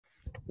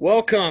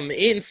Welcome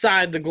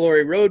inside the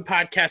Glory Road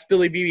podcast.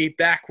 Billy Beebe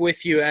back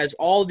with you as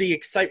all the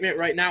excitement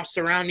right now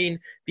surrounding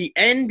the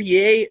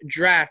NBA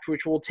draft,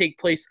 which will take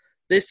place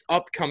this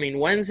upcoming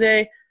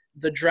Wednesday.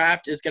 The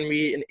draft is going to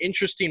be an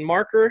interesting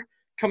marker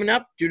coming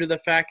up due to the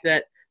fact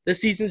that the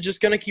season is just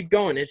going to keep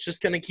going. It's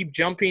just going to keep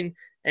jumping.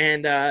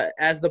 And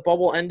as the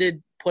bubble ended,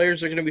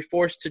 players are going to be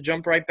forced to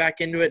jump right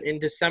back into it in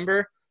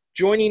December.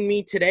 Joining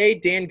me today,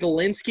 Dan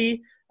Galinsky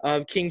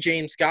of King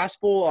James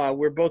Gospel.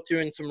 We're both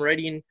doing some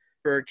writing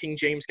for King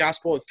James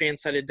Gospel at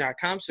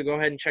fansided.com. So go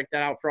ahead and check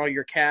that out for all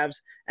your Cavs,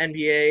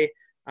 NBA.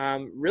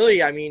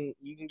 Really, I mean,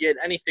 you can get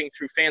anything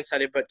through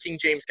Fansided, but King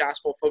James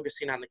Gospel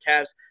focusing on the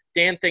Cavs.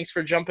 Dan, thanks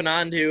for jumping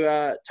on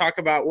to talk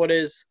about what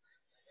is,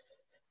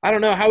 I don't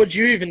know, how would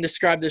you even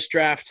describe this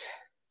draft?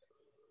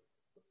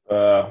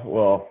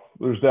 Well,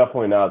 there's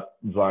definitely not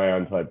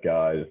Zion-type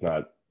guys,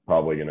 not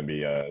probably going to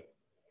be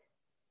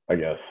I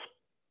guess,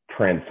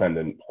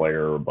 transcendent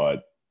player,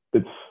 but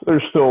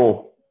there's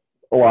still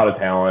a lot of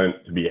talent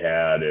to be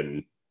had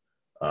and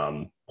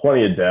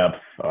plenty of depth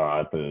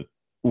at the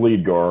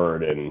lead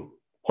guard and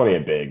plenty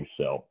of bigs.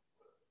 So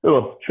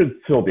it should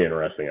still be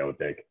interesting, I would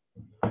think.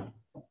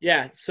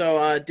 Yeah,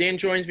 so Dan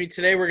joins me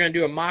today. We're going to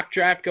do a mock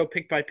draft, go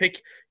pick by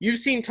pick. You've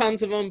seen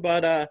tons of them,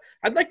 but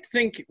I'd like to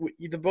think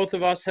the both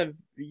of us have,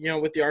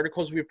 with the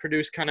articles we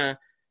produced, kind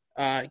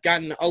of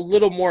gotten a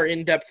little more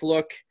in-depth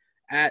look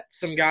at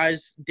some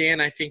guys. Dan,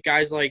 I think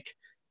guys like,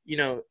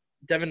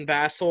 Devin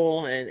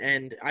Vassell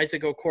and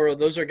Isaac Okoro,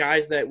 those are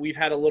guys that we've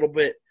had a little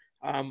bit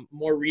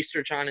more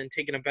research on and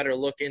taken a better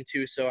look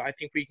into. So I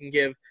think we can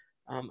give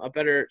a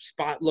better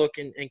spot look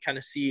and kind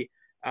of see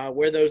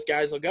where those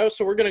guys will go.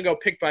 So we're going to go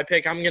pick by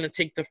pick. I'm going to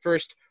take the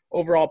first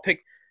overall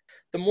pick.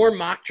 The more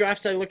mock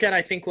drafts I look at,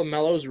 I think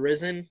LaMelo's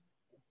risen.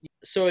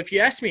 So if you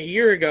asked me a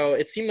year ago,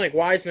 it seemed like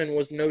Wiseman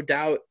was no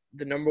doubt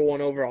the number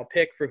one overall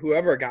pick for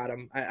whoever got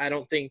him. I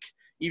don't think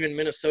even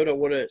Minnesota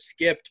would have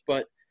skipped,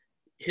 but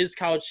his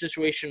college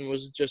situation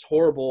was just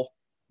horrible.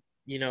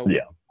 Yeah.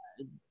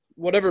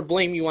 Whatever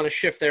blame you want to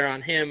shift there on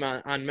him,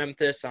 on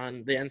Memphis,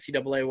 on the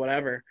NCAA,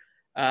 whatever.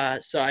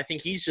 So I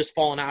think he's just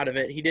fallen out of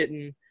it. He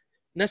didn't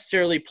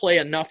necessarily play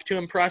enough to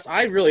impress.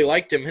 I really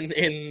liked him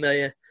in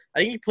the – I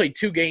think he played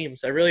 2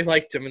 games. I really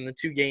liked him in the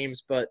 2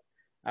 games, but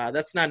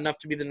that's not enough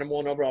to be the number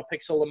one overall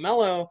pick. So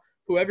LaMelo,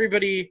 who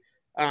everybody,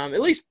 at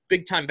least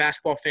big-time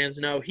basketball fans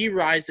know, he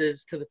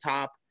rises to the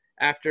top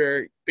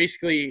after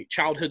basically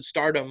childhood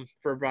stardom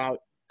for about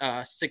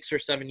 6 or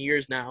 7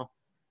 years now.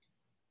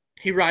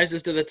 He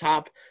rises to the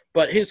top,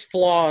 but his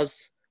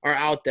flaws are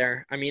out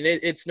there. I mean,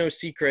 it's no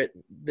secret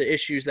the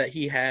issues that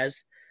he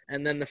has.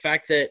 And then the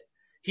fact that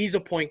he's a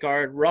point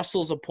guard,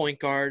 Russell's a point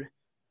guard,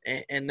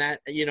 and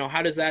that,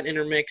 how does that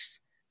intermix?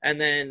 And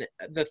then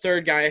the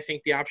third guy, I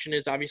think the option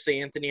is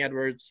obviously Anthony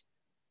Edwards,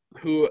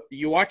 who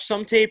you watch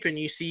some tape and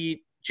you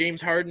see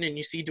James Harden and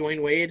you see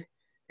Dwayne Wade,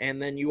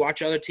 and then you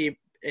watch other tape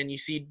and you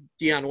see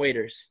Dion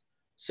Waiters.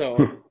 So,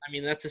 I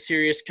mean, that's a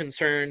serious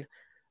concern.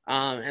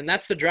 And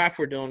that's the draft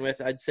we're dealing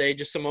with, I'd say.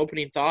 Just some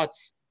opening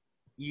thoughts.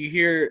 You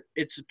hear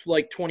it's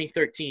like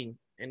 2013,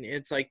 and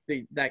it's like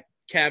that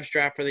Cavs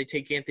draft where they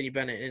take Anthony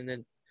Bennett,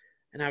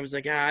 and I was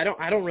like, I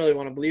don't really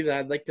want to believe that.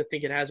 I'd like to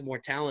think it has more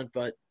talent,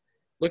 but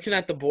looking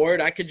at the board,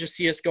 I could just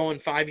see us going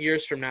 5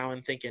 years from now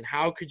and thinking,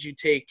 how could you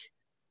take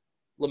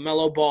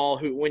LaMelo Ball,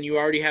 who when you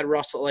already had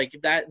Russell, like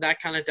that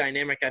kind of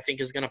dynamic, I think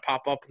is going to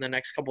pop up in the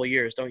next couple of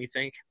years, don't you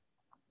think?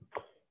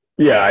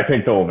 Yeah, I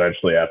think they'll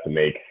eventually have to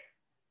make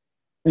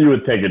 – you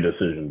would take a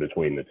decision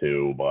between the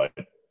two, but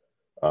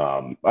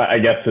I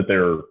guess that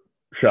they're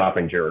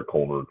shopping Jarrett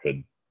Culver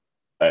could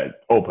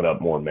open up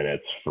more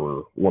minutes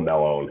for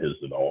LaMelo and his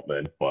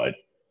development. But,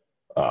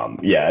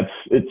 yeah,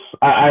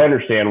 I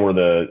understand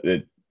where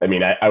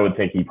I would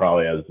think he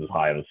probably has as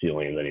high of a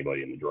ceiling as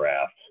anybody in the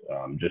draft,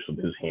 just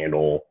with his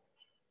handle,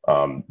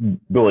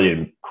 ability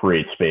to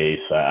create space.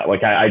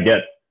 I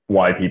get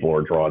why people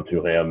are drawn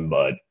to him,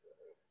 but,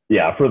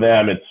 yeah, for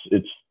them,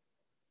 it's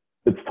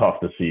tough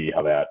to see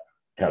how that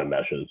kind of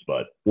meshes,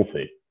 but we'll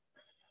see.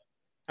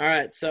 All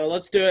right, so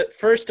let's do it.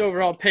 First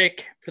overall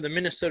pick for the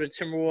Minnesota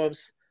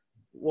Timberwolves.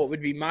 What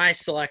would be my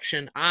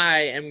selection?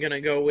 I am going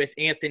to go with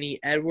Anthony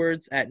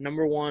Edwards at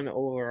number 1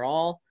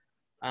 overall.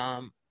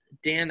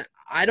 Dan,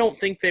 I don't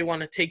think they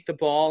want to take the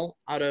ball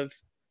out of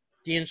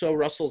D'Angelo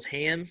Russell's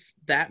hands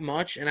that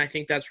much, and I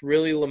think that's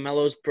really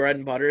LaMelo's bread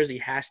and butter is he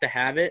has to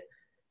have it.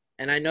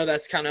 And I know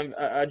that's kind of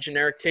a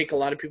generic take a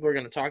lot of people are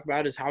going to talk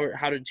about is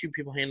how did 2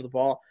 people handle the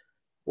ball.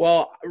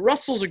 Well,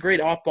 Russell's a great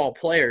off-ball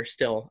player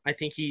still. I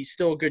think he's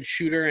still a good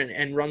shooter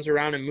and runs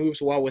around and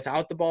moves well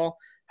without the ball.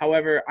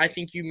 However, I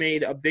think you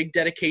made a big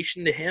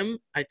dedication to him.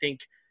 I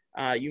think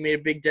you made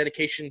a big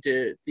dedication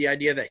to the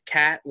idea that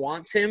Cat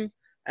wants him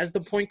as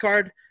the point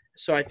guard.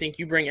 So I think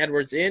you bring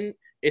Edwards in.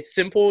 It's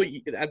simple.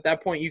 At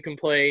that point, you can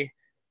play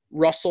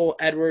Russell,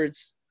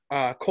 Edwards,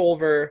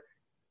 Culver.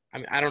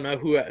 I don't know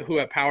who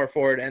at power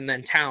forward, and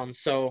then Towns.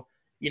 So,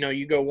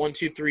 you go 1,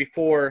 2, 3,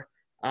 4.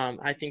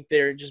 I think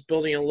they're just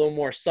building a little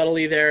more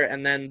subtly there,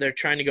 and then they're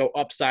trying to go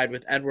upside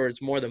with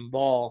Edwards more than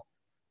Ball,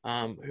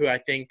 who I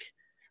think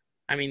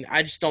I mean,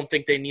 I just don't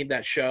think they need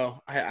that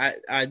show.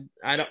 I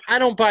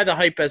don't buy the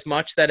hype as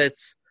much that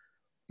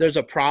there's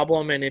a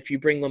problem, and if you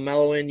bring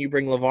LaMelo in, you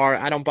bring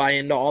LeVar. I don't buy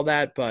into all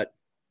that, but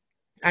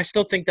I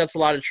still think that's a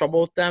lot of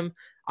trouble with them.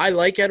 I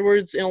like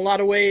Edwards in a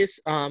lot of ways.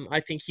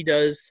 I think he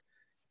does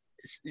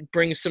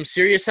bring some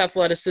serious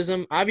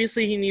athleticism.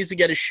 Obviously, he needs to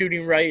get his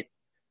shooting right.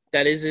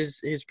 That is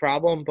his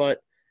problem, but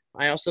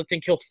I also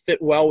think he'll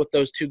fit well with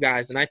those two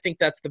guys, and I think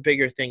that's the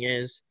bigger thing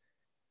is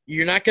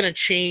you're not going to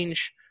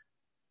change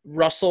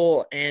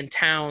Russell and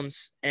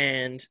Towns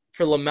and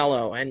for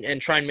LaMelo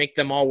and try and make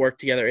them all work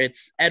together.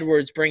 It's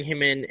Edwards, bring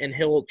him in, and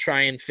he'll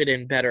try and fit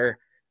in better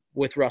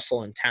with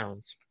Russell and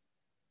Towns.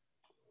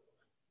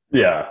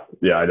 Yeah,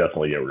 I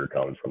definitely get where you're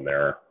coming from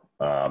there.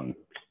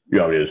 You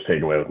want me to just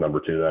take away with number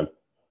 2 then?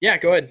 Yeah,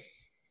 go ahead.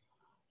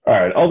 All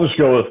right, I'll just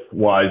go with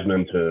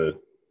Wiseman to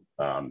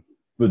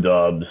the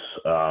Dubs.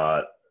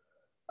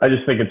 I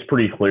just think it's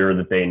pretty clear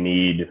that they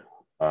need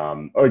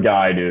a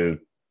guy to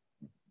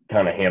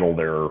kind of handle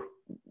their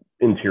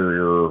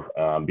interior,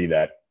 be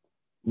that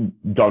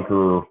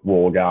dunker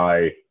role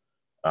guy,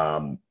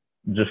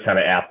 just kind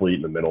of athlete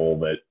in the middle.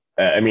 But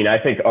I mean,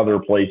 I think other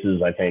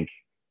places,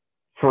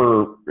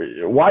 for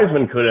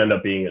Wiseman could end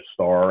up being a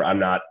star. I'm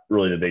not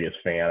really the biggest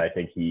fan. I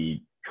think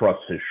he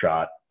trusts his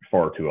shot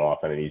far too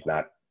often, and he's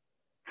not,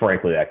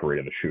 frankly, that great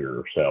of a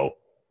shooter. So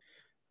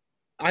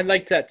I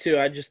liked that too.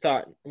 I just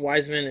thought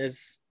Wiseman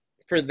is,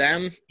 for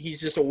them,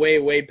 he's just a way,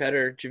 way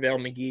better JaVale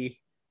McGee.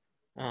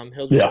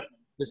 He'll just do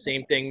the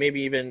same thing.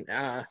 Maybe even,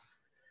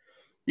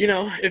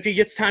 if he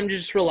gets time to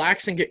just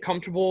relax and get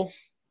comfortable,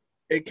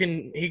 he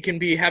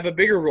can have a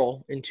bigger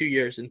role in 2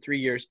 years and 3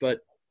 years. But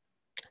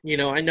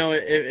I know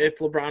if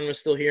LeBron was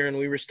still here and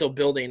we were still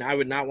building, I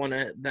would not want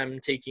them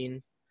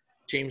taking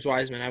James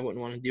Wiseman. I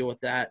wouldn't want to deal with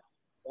that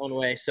one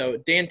way. So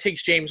Dan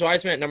takes James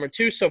Wiseman at number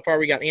 2. So far,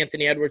 we got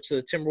Anthony Edwards to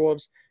the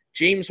Timberwolves,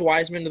 James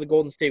Wiseman to the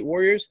Golden State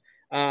Warriors.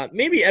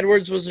 Maybe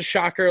Edwards was a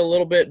shocker a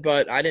little bit,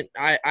 but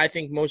I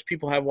think most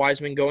people have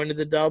Wiseman going to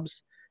the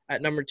Dubs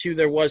at number 2.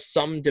 There was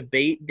some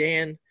debate,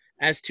 Dan,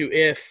 as to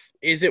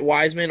is it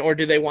Wiseman or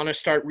do they want to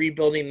start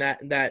rebuilding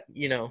that.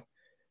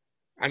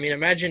 I mean,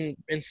 imagine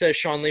instead of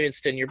Sean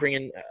Livingston, you're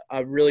bringing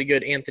a really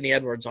good Anthony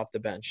Edwards off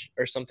the bench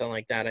or something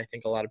like that. I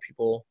think a lot of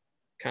people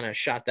kind of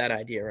shot that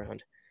idea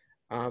around.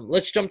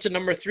 Let's jump to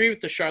number 3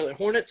 with the Charlotte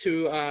Hornets,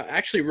 who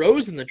actually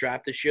rose in the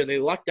draft this year. They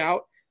lucked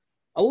out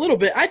a little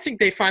bit. I think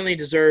they finally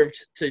deserved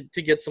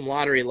to get some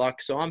lottery luck,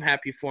 so I'm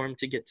happy for them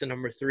to get to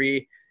number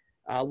 3.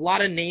 A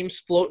lot of names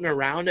floating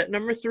around at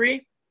number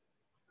 3,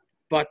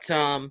 but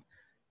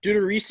due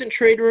to recent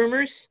trade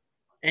rumors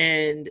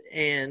and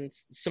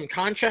some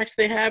contracts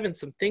they have and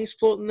some things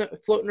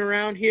floating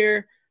around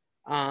here,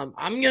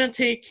 I'm going to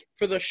take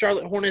for the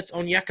Charlotte Hornets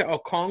Onyeka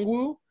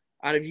Okongwu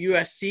out of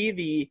USC,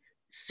 the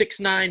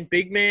 6'9"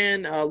 big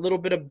man, a little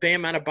bit of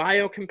Bam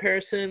Adebayo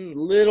comparison, a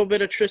little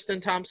bit of Tristan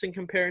Thompson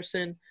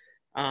comparison.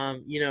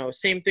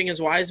 Same thing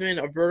as Wiseman,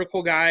 a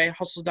vertical guy,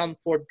 hustles down the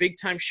floor,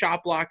 big-time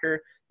shot blocker,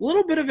 a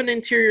little bit of an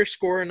interior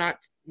scorer,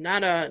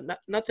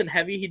 nothing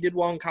heavy. He did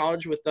well in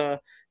college with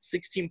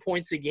 16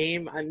 points a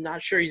game. I'm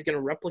not sure he's going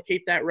to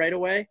replicate that right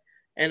away.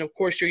 And, of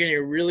course, you're getting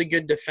a really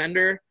good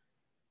defender.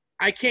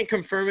 I can't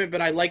confirm it,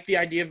 but I like the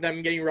idea of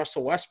them getting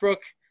Russell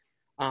Westbrook.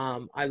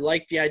 I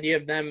like the idea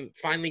of them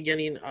finally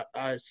getting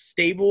a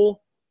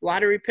stable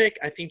lottery pick.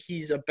 I think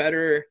he's a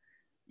better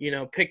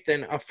pick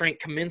than a Frank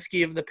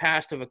Kaminsky of the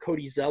past, of a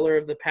Cody Zeller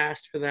of the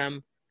past for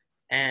them.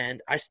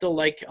 And I still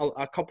like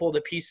a couple of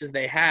the pieces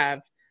they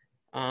have.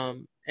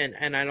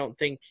 And I don't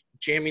think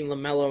jamming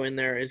LaMelo in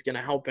there is going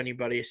to help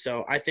anybody.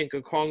 So I think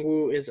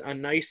Okongwu is a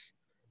nice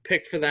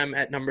pick for them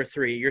at number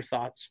 3. Your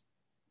thoughts?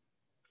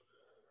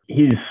 I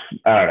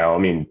don't know. I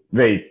mean,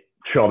 they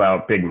shelled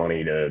out big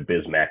money to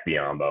Bismack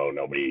Biyombo.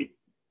 Nobody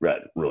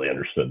really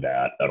understood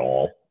that at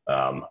all.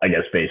 I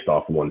guess based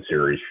off one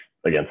series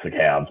against the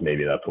Cavs,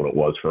 maybe that's what it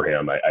was for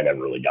him. I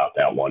never really got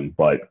that one,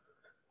 but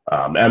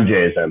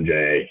MJ is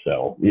MJ.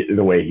 So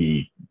the way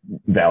he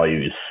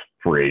values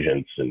free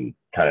agents and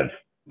kind of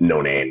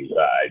no names,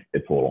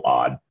 it's a little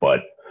odd. But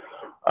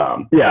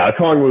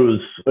Okongwu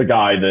is a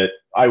guy that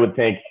I would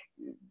think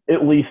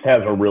at least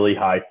has a really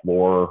high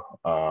floor.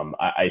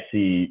 I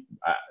see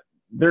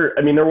there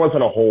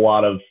wasn't a whole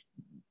lot of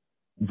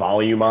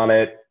volume on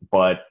it,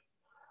 but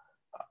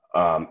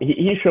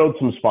he showed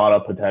some spot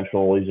up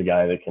potential. He's a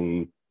guy that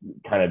can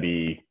kind of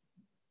be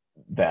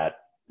that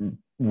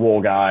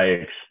role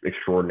guy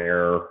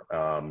extraordinaire.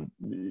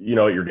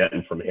 What you're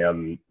getting from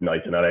him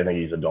night to night. I think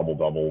he's a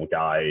double-double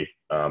guy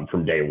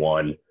from day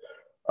one.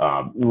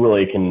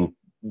 Really can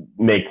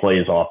make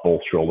plays off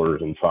both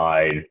shoulders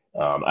inside.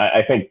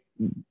 I think,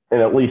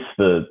 and at least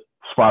the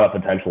spot up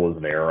potential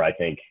is there. I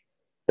think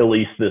at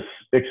least this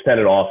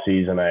extended off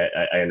season, I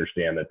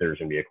understand that there's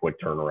going to be a quick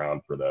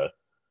turnaround for the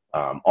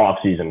off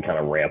season kind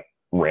of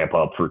ramp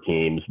up for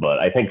teams. But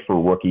I think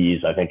for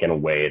rookies, I think in a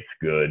way it's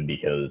good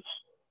because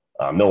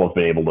no one's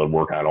been able to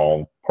work on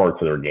all parts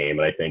of their game.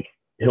 And I think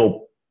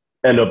he'll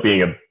end up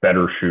being a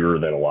better shooter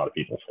than a lot of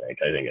people think,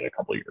 I think, in a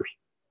couple of years.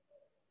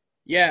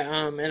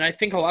 Yeah, and I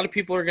think a lot of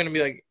people are going to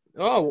be like,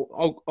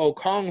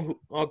 Okongwu,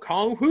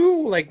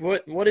 like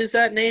what is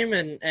that name?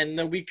 And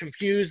they'll be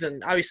confused.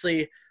 And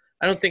obviously,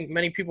 I don't think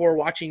many people are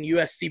watching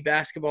USC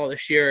basketball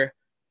this year,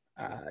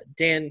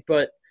 Dan.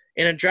 But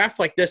in a draft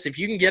like this, if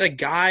you can get a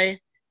guy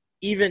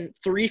even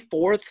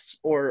 3/4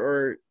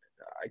 or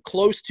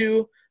close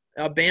to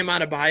a Bam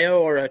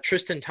Adebayo or a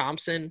Tristan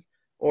Thompson,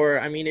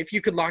 or I mean, if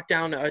you could lock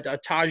down a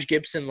Taj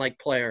Gibson like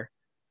player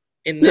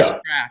in this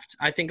draft,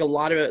 I think a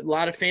lot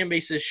of fan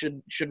bases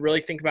should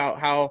really think about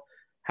how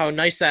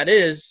nice that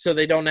is, so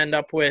they don't end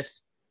up with,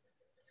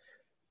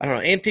 I don't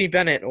know, Anthony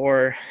Bennett,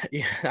 or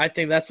I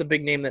think that's the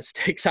big name that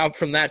sticks out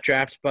from that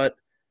draft. But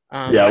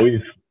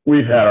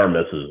we've had our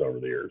misses over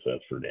the years,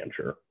 that's for damn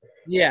sure.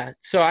 Yeah,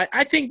 so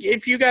I think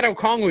if you got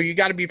Okongwu, you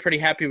got to be pretty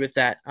happy with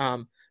that.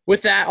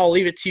 With that, I'll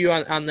leave it to you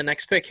on the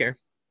next pick here.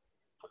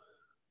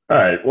 All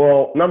right.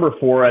 Well, number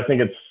 4, I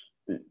think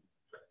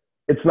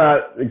it's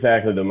not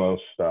exactly the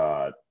most,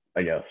 I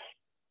guess,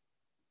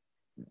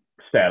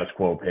 status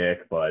quo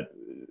pick, but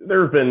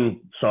there have been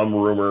some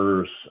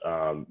rumors,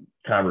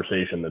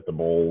 conversation that the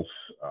Bulls,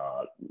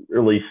 or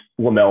at least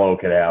LaMelo,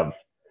 could have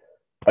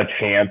a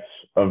chance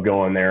of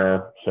going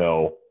there.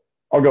 So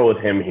I'll go with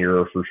him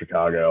here for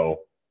Chicago,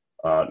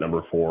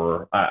 number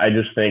 4. I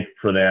just think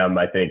for them,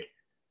 I think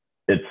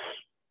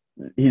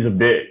he's a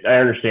bit, I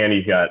understand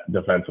he's got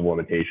defensive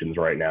limitations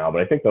right now,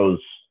 but I think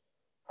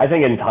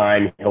in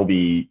time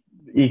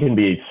he can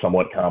be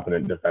somewhat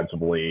competent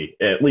defensively,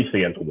 at least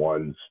against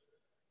ones.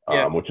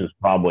 Which is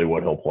probably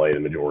what he'll play the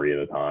majority of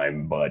the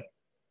time. But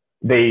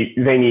they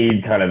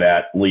need kind of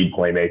that lead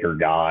playmaker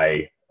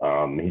guy.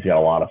 He's got a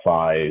lot of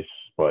size,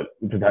 but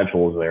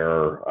potential is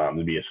there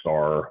to be a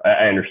star.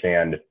 I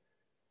understand.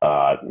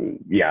 The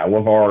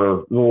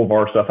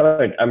LeVar stuff.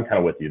 I'm kind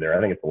of with you there.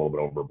 I think it's a little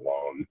bit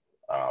overblown.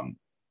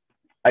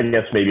 I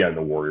guess maybe on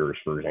the Warriors,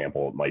 for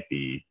example, it might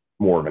be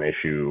more of an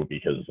issue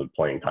because the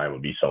playing time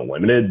would be so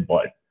limited.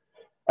 But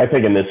I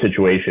think in this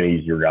situation,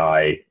 he's your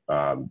guy.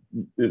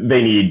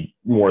 They need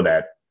more of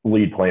that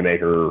lead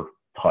playmaker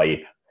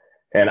type.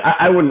 And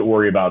I wouldn't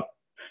worry about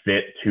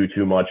fit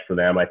too much for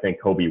them. I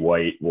think Kobe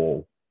White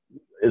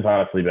is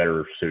honestly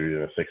better suited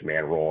in a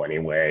 6-man role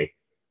anyway,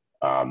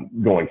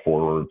 going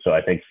forward. So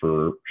I think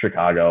for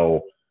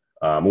Chicago,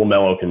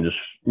 LaMelo can just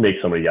make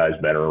some of the guys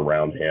better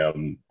around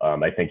him.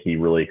 I think he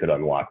really could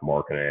unlock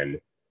Markkanen.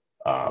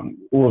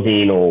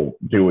 LaVine will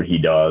do what he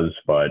does,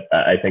 but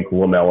I think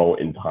LaMelo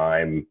in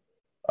time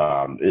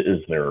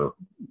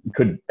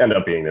could end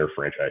up being their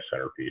franchise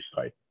centerpiece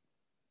type.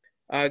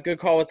 Good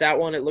call with that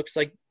one. It looks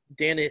like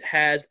Dan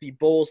has the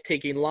Bulls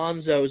taking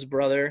Lonzo's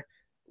brother,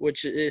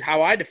 which is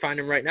how I define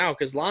him right now,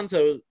 because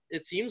Lonzo,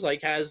 it seems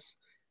like, has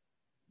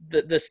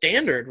the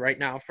standard right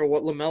now for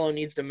what LaMelo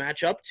needs to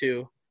match up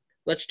to.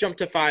 Let's jump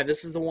to 5.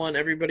 This is the one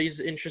everybody's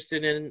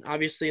interested in,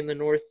 obviously in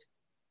the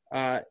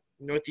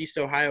Northeast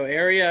Ohio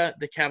area.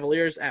 The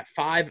Cavaliers at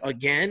 5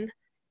 again.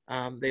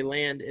 They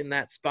land in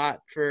that spot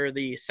for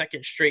the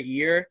second straight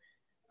year.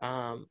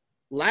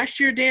 Last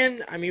year,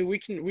 Dan, I mean, we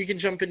can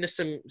jump into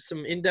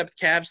some in-depth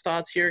Cavs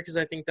thoughts here, because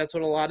I think that's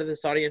what a lot of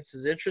this audience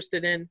is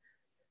interested in.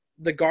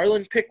 The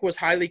Garland pick was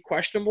highly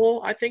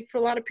questionable, I think, for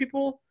a lot of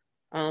people.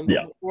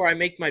 Before I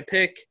make my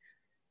pick,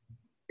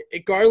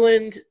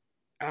 Garland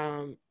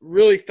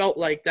really felt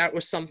like that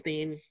was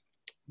something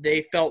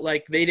they felt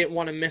like they didn't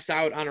want to miss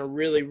out on a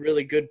really,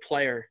 really good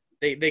player.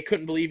 They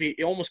couldn't believe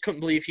almost couldn't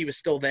believe he was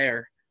still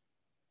there.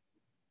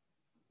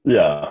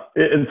 Yeah,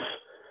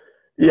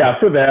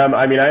 for them,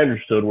 I mean, I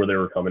understood where they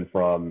were coming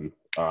from.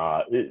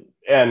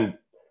 And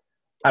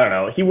I don't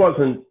know, he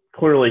wasn't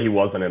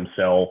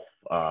himself.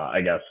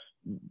 I guess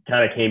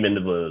kind of came into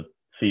the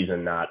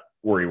season not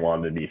where he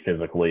wanted to be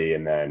physically.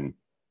 And then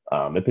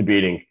at the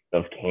beginning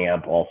of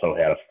camp also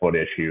had a foot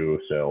issue.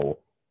 So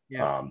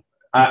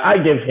I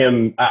give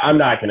him, I'm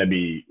not going to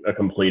be a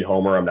complete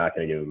homer. I'm not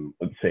going to give him,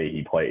 say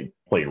he played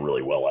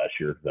really well last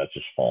year, because that's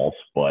just false.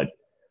 But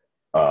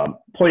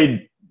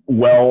played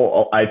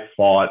well, I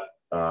thought,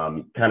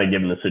 kind of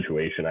given the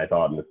situation. I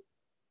thought in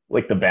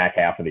the back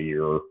half of the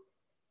year,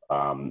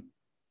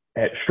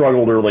 had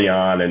struggled early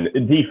on,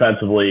 and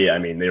defensively, I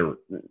mean, the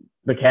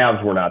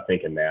Cavs were not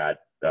thinking that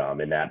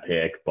in that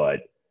pick,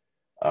 but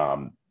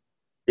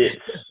it's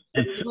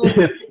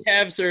the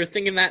Cavs are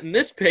thinking that in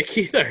this pick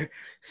either.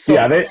 So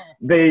yeah,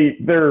 they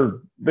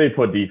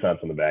put defense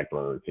on the back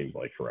burner, it seems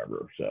like,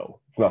 forever. So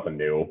it's nothing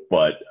new.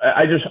 But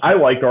I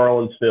like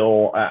Garland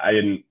still.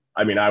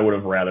 I would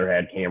have rather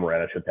had Cam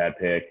Reddish at that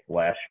pick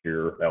last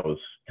year. That was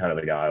kind of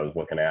the guy I was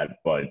looking at.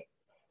 But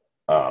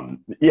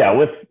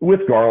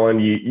with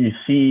Garland, you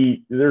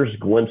see there's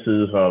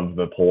glimpses of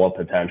the pull-up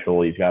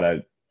potential. He's got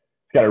a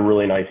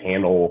really nice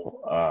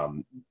handle.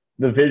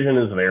 The vision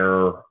is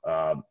there.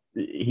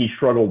 He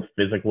struggled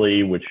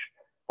physically, which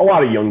a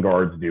lot of young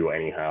guards do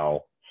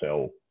anyhow.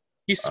 So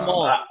he's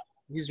small.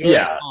 He's really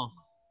small.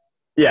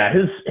 Yeah,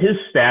 his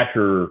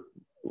stature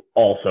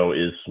also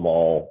is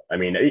small. I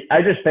mean,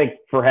 I just think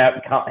for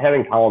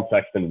having Colin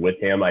Sexton with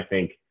him, I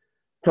think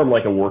from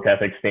like a work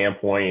ethic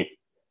standpoint,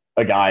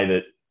 a guy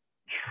that,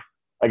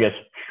 I guess,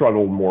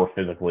 struggled more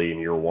physically in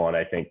year one,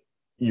 I think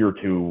year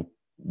two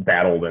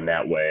battled in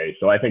that way.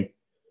 So I think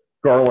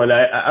Garland,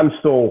 I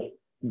still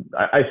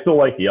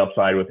like the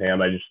upside with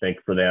him. I just think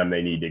for them,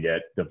 they need to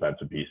get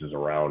defensive pieces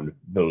around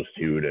those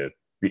two to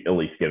at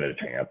least give it a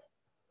chance.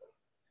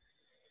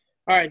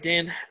 All right,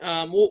 Dan.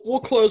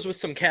 We'll close with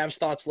some Cavs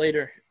thoughts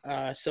later,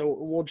 so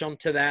we'll jump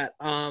to that.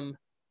 All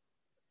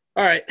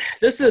right,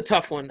 this is a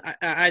tough one.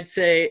 I'd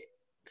say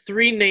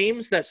three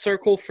names that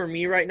circle for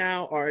me right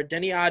now are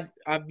Denny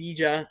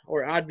Advia,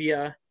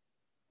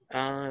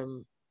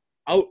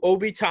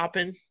 Obi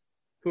Toppin,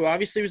 who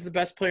obviously was the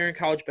best player in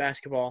college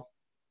basketball,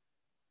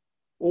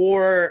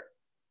 or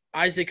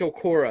Isaac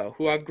Okoro,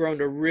 who I've grown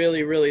to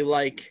really, really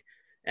like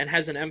and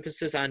has an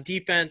emphasis on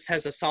defense,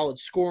 has a solid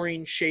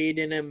scoring shade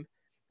in him,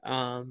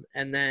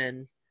 and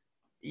then,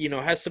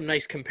 has some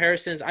nice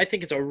comparisons. I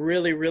think it's a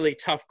really, really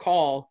tough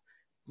call.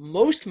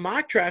 Most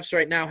mock drafts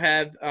right now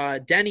have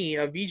Denny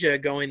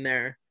Avdija going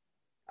there.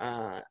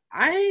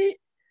 I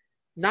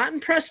not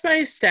impressed by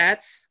his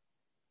stats.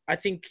 I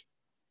think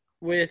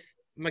with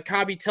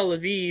Maccabi Tel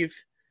Aviv,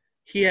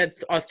 he had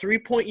a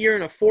 3-point year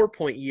and a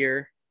 4-point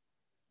year.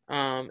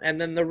 And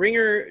then the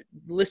Ringer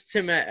lists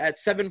him at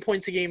 7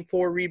 points a game,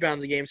 4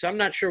 rebounds a game. So I'm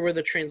not sure where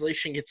the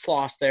translation gets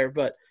lost there,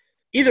 but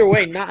either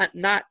way, not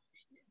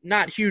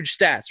huge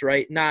stats,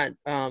 right? Not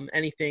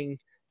anything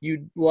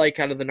you'd like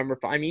out of the number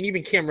 5. I mean,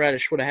 even Cam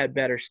Reddish would have had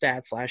better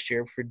stats last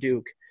year for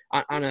Duke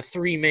on a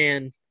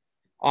 3-man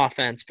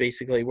offense,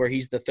 basically, where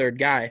he's the third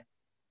guy.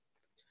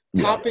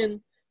 Yeah.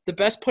 Toppin, the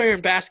best player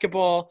in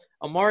basketball,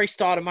 Amari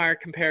Stoudemire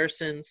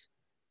comparisons,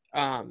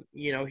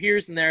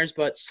 here's and there's,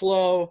 but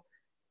slow,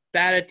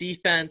 bad at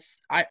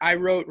defense. I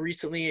wrote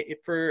recently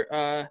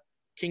for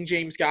King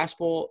James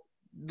Gospel,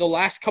 the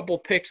last couple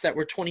picks that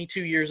were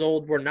 22 years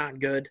old were not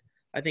good.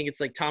 I think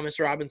it's like Thomas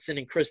Robinson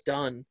and Chris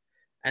Dunn.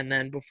 And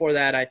then before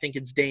that, I think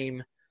it's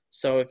Dame.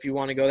 So if you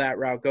want to go that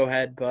route, go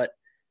ahead. But,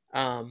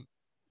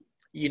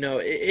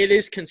 it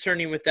is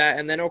concerning with that.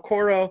 And then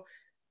Okoro,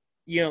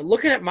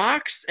 looking at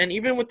mocks and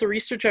even with the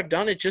research I've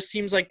done, it just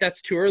seems like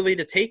that's too early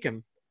to take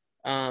him.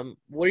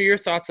 What are your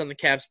thoughts on the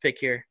Cavs pick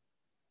here?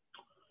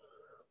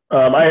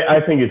 I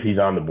think if he's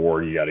on the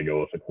board, you got to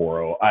go with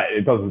Okoro.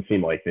 It doesn't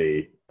seem like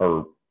they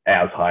are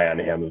as high on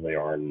him as they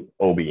are on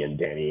Obi and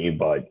Denny,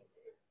 but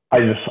I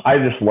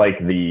just like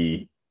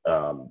the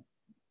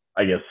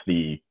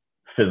the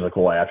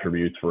physical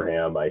attributes for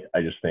him. I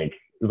just think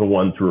the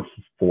 1 through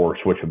 4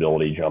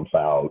 switchability jumps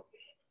out.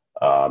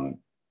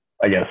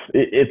 I guess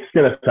it's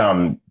going to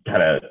sound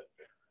kind of,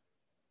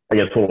 a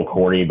little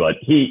corny, but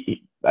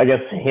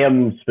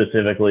him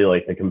specifically,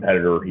 like the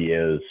competitor he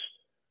is,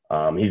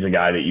 he's a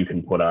guy that you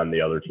can put on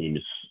the other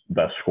team's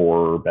best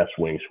scorer, best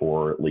wing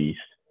scorer at least.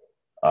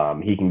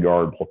 He can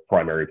guard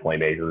primary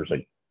playmakers,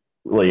 like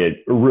really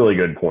a really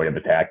good point of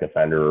attack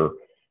defender,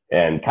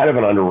 and kind of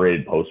an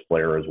underrated post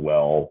player as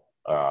well.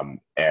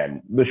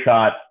 And the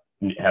shot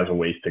has a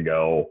ways to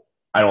go.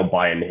 I don't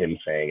buy into him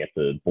saying it's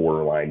a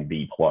borderline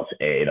B plus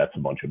A. That's a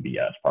bunch of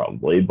BS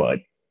probably, but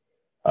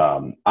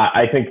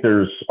I think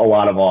there's a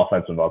lot of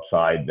offensive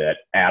upside that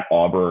at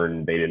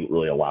Auburn they didn't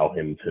really allow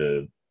him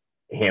to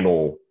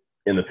handle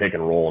in the pick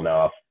and roll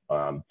enough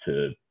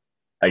to,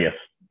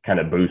 kind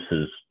of boost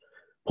his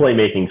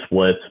playmaking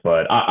splits.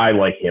 But I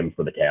like him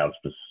for the Cavs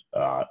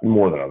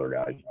more than other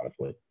guys,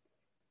 honestly.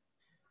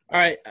 All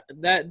right,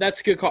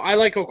 that's a good call. I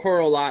like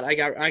Okoro a lot. I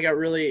got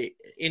really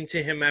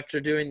into him after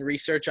doing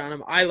research on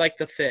him. I like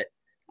the fit.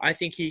 I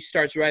think he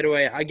starts right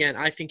away. Again,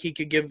 I think he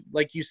could give,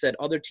 like you said,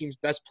 other teams'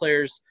 best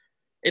players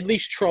at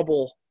least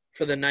trouble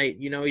for the night.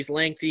 He's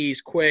lengthy,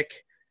 he's quick.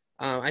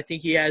 I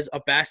think he has a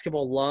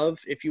basketball love.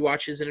 If you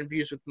watch his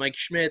interviews with Mike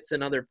Schmitz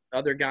and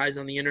other guys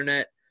on the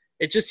internet,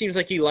 it just seems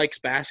like he likes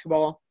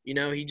basketball.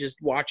 He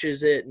just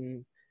watches it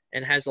and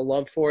has a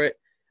love for it.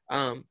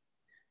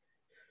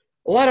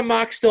 A lot of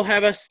mocks still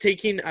have us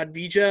taking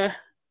Advija.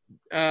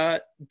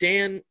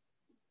 Dan,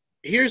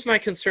 here's my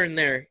concern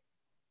there.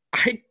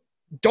 I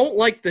don't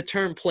like the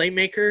term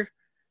playmaker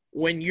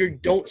when you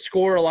don't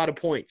score a lot of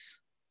points.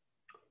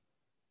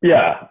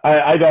 Yeah,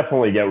 I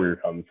definitely get where you're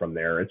coming from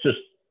there. It's just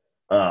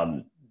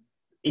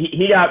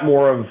he got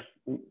more of,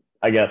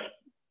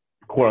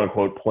 quote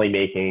unquote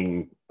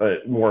playmaking,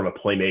 more of a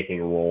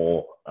playmaking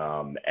role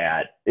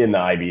in the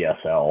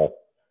IBSL.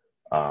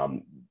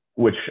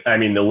 Which,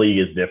 the league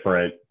is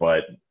different,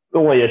 but the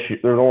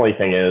only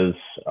thing is,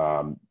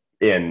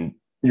 in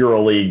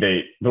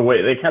EuroLeague, the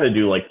way they kind of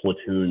do like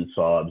platoon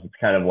subs. It's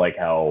kind of like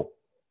how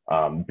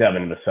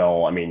Devin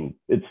Vassell.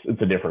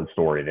 It's a different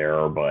story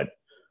there, but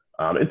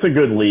it's a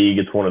good league.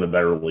 It's one of the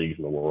better leagues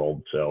in the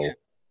world. So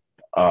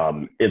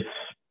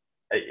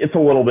it's a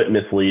little bit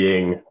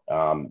misleading.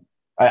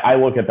 I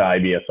look at the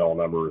IBSL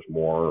numbers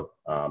more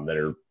that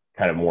are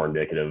kind of more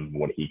indicative of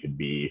what he could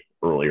be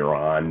earlier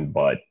on,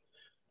 but.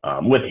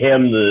 With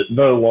him, the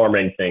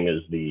alarming thing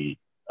is the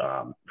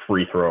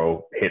free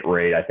throw hit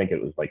rate. I think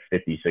it was like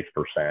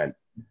 56%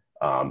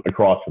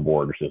 across the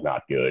board, which is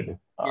not good.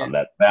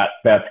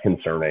 That's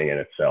concerning in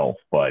itself.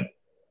 But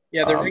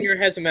yeah, the Ringer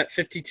has him at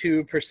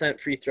 52%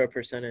 free throw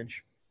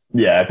percentage.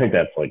 Yeah, I think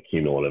that's like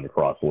cumulative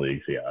across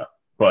leagues. Yeah,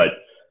 but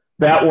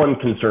that one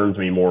concerns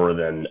me more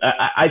than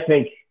I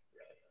think.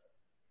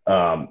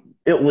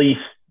 At least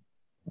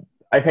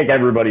I think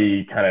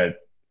everybody kind of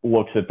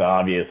looks at the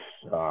obvious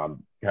kind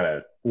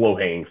of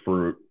low-hanging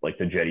fruit, like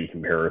the Jetty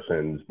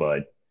comparisons,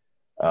 but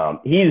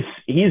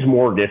he's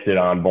more gifted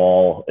on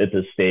ball at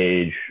this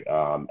stage.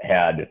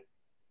 Had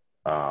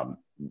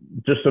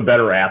just a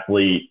better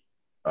athlete,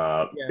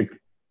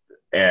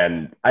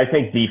 and I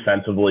think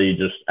defensively,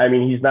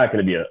 he's not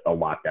going to be a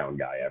lockdown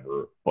guy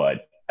ever,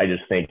 but I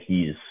just think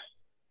he's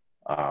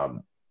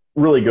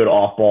really good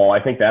off ball.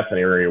 I think that's an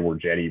area where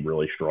Jetty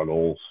really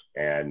struggles,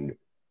 and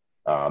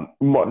not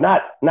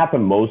the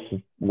most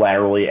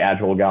laterally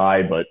agile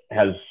guy, but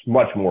has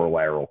much more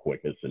lateral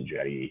quickness than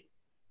Jetty,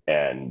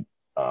 and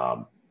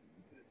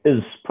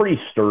is pretty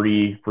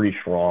sturdy, pretty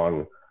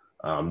strong.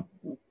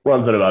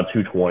 Runs at about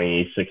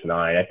 220, 6'9".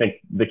 I think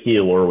the key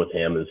allure with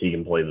him is he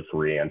can play the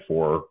 3 and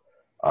 4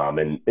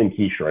 in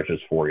key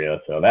stretches for you.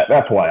 So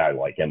that's why I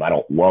like him. I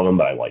don't love him,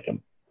 but I like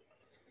him.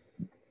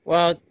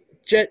 Well,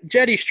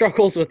 Jetty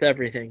struggles with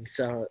everything,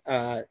 so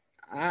I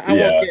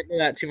won't get into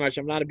that too much.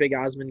 I'm not a big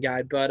Osman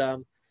guy, but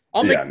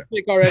I'll make the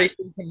pick already so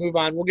we can move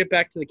on. We'll get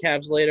back to the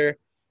Cavs later.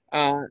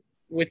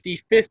 With the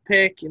 5th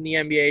pick in the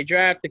NBA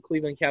draft, the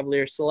Cleveland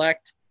Cavaliers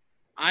select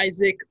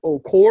Isaac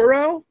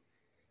Okoro.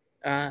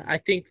 I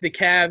think the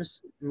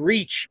Cavs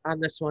reach on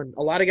this one.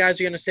 A lot of guys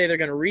are going to say they're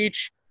going to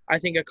reach. I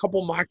think a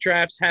couple mock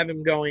drafts have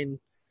him going,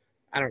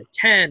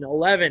 10,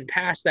 11,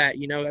 past that.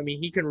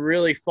 He can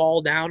really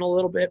fall down a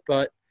little bit,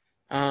 but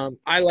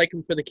I like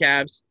him for the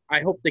Cavs. I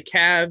hope the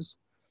Cavs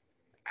 –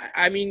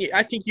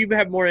 I think you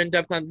have more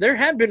in-depth on – there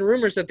have been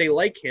rumors that they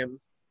like him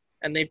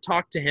and they've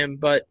talked to him,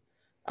 but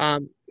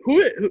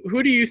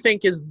who do you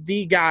think is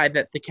the guy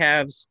that the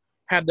Cavs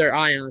have their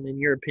eye on, in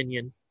your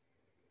opinion?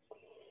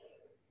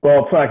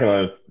 Well, it's not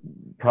going to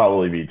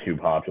probably be too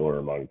popular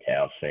among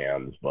Cavs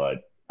fans, but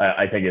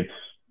I think it's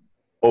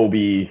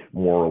Obi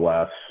more or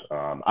less.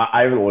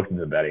 I haven't looked at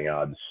the betting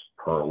odds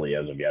currently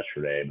as of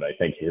yesterday, but I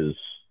think him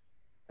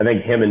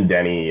and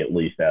Denny, at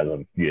least as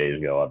of a few days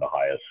ago, have the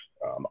highest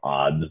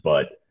odds.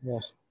 But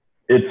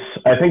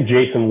I think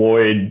Jason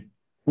Lloyd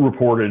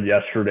reported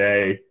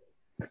yesterday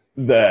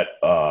that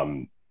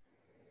I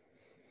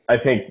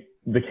think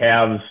the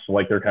Cavs,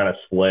 they're kind of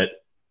split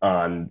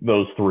on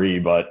those 3,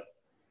 but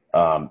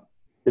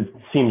it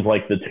seems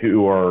like the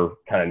 2 are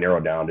kind of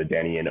narrowed down to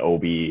Denny and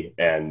Obi,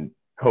 and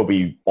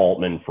Kobe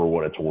Altman, for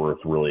what it's worth,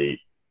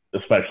 really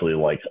especially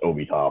likes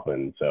Obi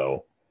Toppin.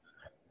 So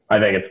I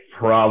think it's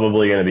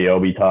probably going to be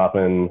Obi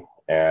Toppin,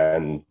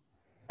 and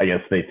I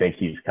guess they think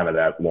he's kind of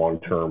that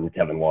long-term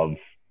Kevin Love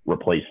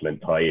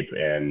replacement type,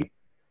 and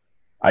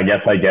I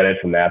guess I get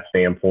it from that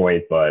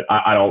standpoint, but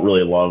I don't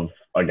really love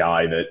a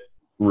guy that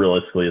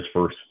realistically his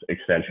first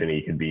extension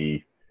he could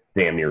be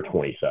damn near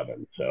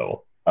 27.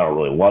 So I don't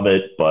really love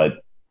it,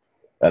 but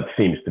that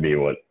seems to be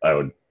what I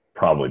would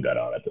probably bet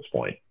on at this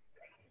point.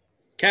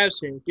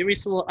 Cavs fans, give me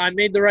some. I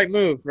made the right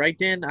move, right,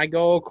 Dan? I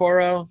go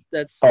Okoro.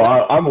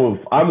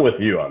 I'm with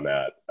you on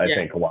that. I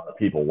think a lot of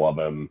people love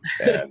him,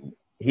 and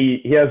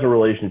he has a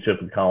relationship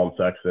with Colin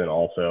Sexton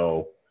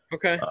also.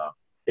 Okay.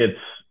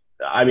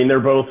 They're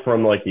both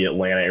from the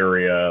Atlanta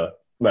area,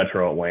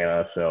 Metro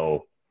Atlanta.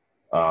 So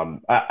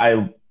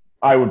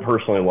I would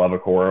personally love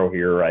Okoro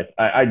here.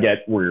 I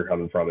get where you're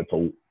coming from.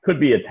 Could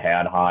be a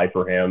tad high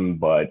for him,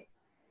 but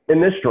in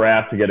this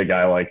draft to get a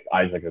guy like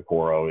Isaac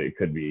Okoro, it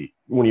could be,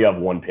 when you have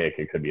 1 pick,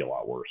 it could be a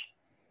lot worse.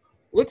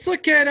 Let's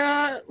look at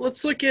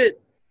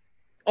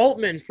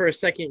Altman for a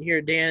second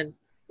here, Dan.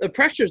 The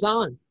pressure's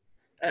on.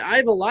 I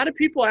have a lot of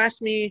people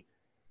ask me,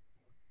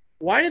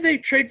 why did they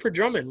trade for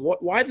Drummond?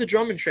 Why the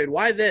Drummond trade?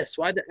 Why this?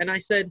 And I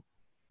said,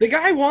 the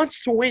guy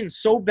wants to win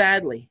so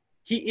badly.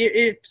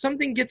 If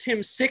something gets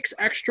him 6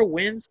 extra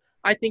wins,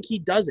 I think he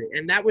does it.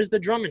 And that was the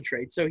Drummond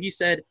trade. So he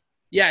said,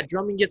 yeah,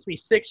 Drummond gets me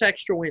 6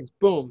 extra wins.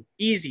 Boom.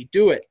 Easy.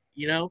 Do it.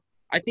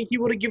 I think he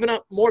would have given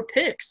up more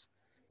picks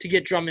to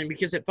get Drummond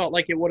because it felt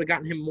like it would have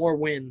gotten him more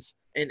wins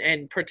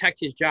and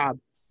protect his job.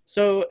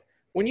 So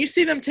when you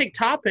see them take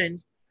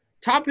Toppin,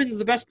 Toppin's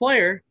the best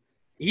player.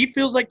 He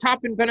feels like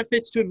Toppin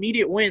benefits to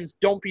immediate wins.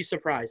 Don't be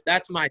surprised.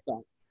 That's my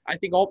thought. I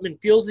think Altman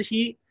feels the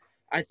heat.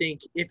 I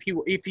think if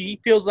he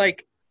feels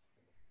like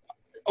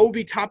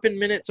Obi Toppin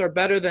minutes are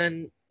better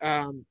than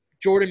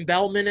Jordan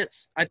Bell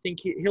minutes, I think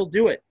he'll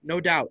do it, no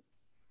doubt.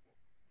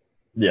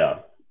 Yeah,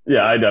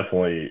 I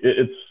definitely.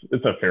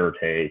 It's a fair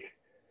take.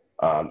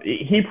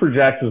 He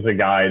projects as a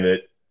guy that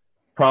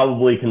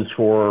probably can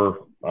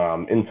score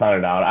inside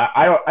and out.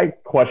 I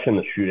question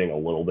the shooting a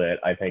little bit.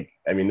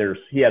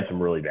 He had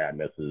some really bad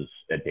misses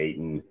at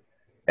Dayton,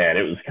 and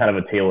it was kind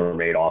of a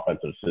tailor-made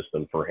offensive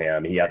system for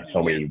him. He had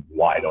so many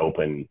wide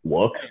open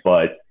looks,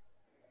 but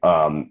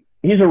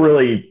he's a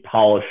really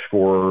polished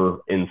scorer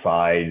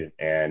inside,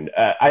 and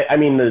I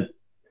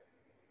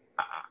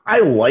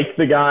like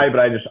the guy, but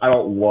I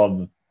don't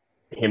love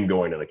him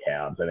going to the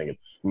Cavs. I think it's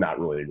not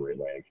really a great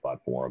landing spot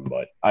for him,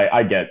 but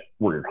I get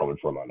where you're coming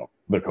from on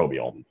the Kobe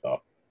Altman stuff.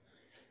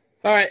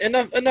 All right,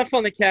 enough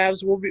on the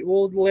Cavs.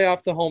 We'll lay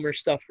off the Homer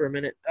stuff for a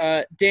minute.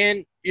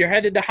 Dan, you're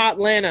headed to Hot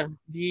Atlanta.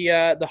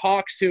 The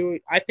Hawks, who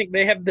I think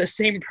they have the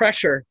same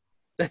pressure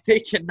that they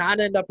cannot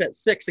end up at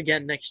 6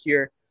 again next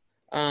year.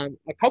 A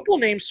couple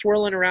names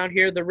swirling around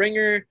here. The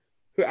Ringer,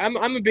 who I'm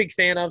a big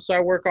fan of, so I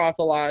work off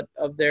a lot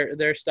of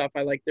their stuff.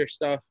 I like their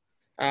stuff.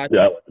 I think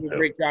Yeah. they do a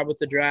great job with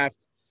the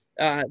draft.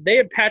 They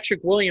had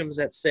Patrick Williams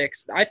at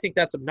 6. I think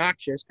that's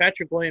obnoxious.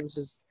 Patrick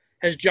Williams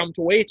has jumped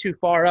way too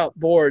far up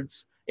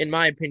boards, in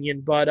my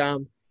opinion. But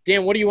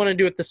Dan, what do you want to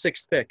do with the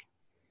 6th pick?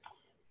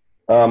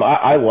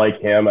 I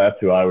like him. That's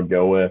who I would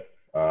go with.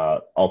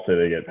 I'll say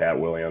they get Pat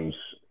Williams.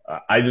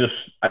 I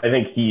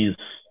think he's.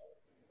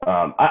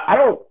 I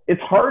don't.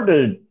 It's hard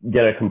to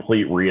get a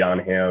complete read on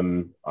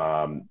him.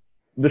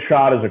 The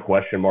shot is a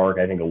question mark,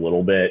 I think, a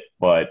little bit,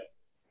 but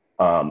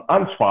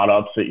on spot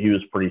ups, he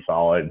was pretty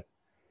solid.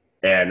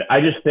 And I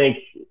just think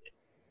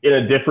in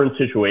a different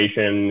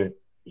situation,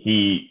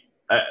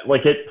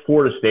 like at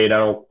Florida State,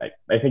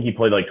 I think he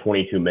played like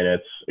 22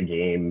 minutes a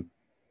game,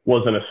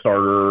 wasn't a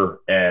starter,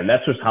 and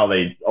that's just how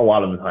they a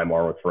lot of the time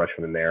are with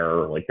freshmen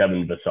there. Like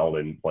Devin Vassell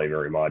didn't play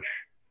very much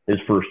his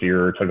first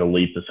year, took a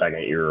leap the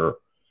second year.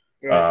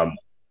 Right.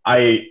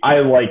 I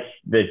like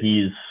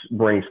that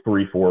brings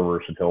 3-4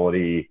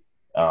 versatility.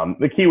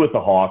 The key with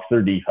the Hawks,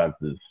 their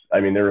defenses, I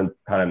mean, they're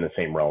kind of in the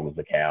same realm as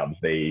the Cavs.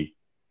 They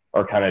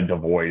are kind of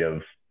devoid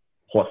of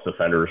plus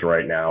defenders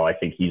right now. I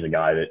think he's a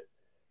guy that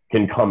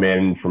can come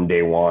in from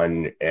day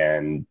one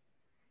and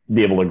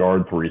be able to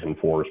guard 3s and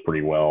 4s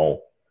pretty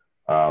well.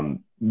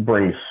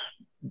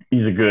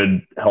 He's a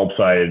good help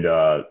side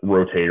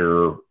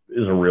rotator,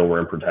 is a real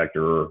rim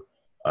protector,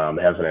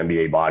 has an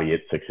NBA body at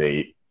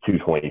 6'8",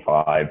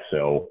 225.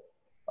 So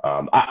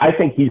I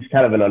think he's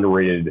kind of an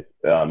underrated.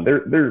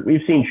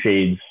 We've seen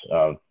shades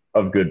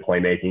of good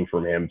playmaking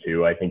from him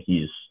too. I think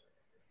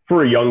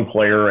for a young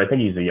player, I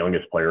think he's the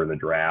youngest player in the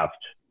draft.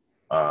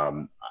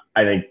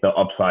 I think the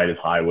upside is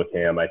high with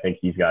him. I think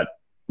he's got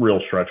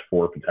real stretch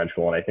floor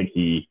potential, and I think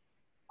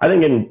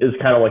is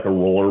kind of like a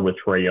roller with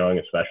Trae Young,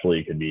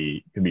 especially. Could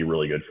be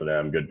really good for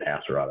them. Good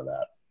passer out of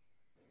that.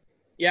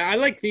 Yeah, I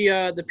like the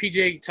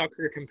PJ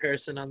Tucker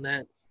comparison on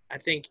that. I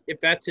think if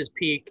that's his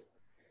peak,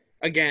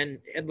 again,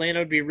 Atlanta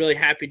would be really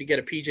happy to get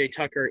a PJ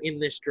Tucker in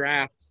this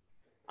draft.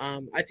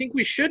 I think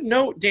we should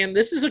note, Dan,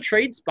 this is a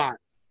trade spot.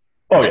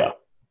 Oh, yeah.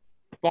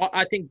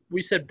 I think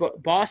we said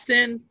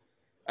Boston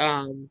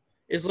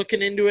is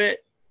looking into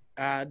it.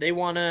 They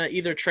want to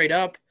either trade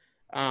up.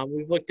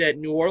 We've looked at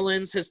New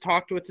Orleans has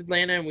talked with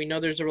Atlanta, and we know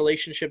there's a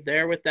relationship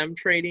there with them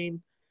trading.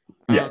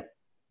 Yeah.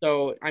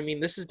 So, I mean,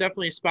 this is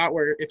definitely a spot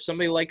where if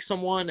somebody likes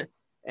someone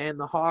and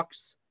the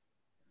Hawks,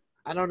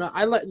 I don't know.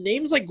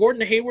 Names like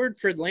Gordon Hayward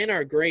for Atlanta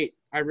are great.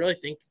 I really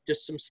think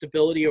just some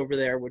stability over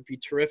there would be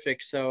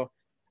terrific. So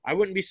I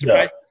wouldn't be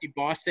surprised to see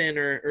Boston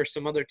or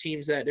some other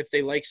teams that if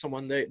they like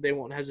someone, they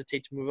won't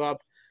hesitate to move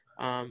up.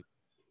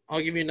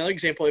 I'll give you another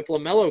example. If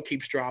LaMelo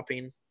keeps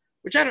dropping,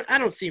 which I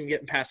don't see him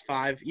getting past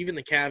 5. Even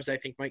the Cavs, I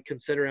think, might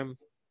consider him.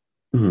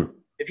 Mm-hmm.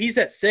 If he's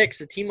at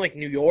 6, a team like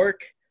New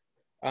York,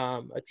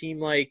 a team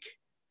like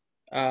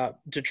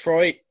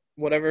Detroit,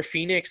 whatever,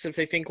 Phoenix, if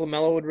they think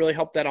LaMelo would really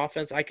help that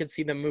offense, I could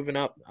see them moving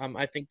up.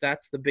 I think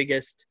that's the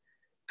biggest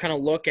kind of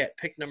look at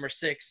pick number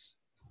 6.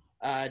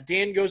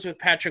 Dan goes with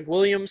Patrick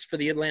Williams for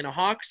the Atlanta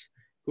Hawks,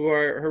 who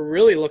are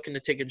really looking to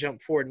take a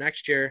jump forward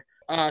next year.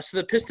 So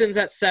the Pistons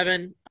at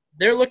 7.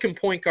 They're looking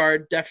point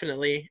guard,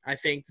 definitely. I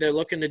think they're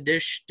looking to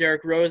dish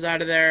Derrick Rose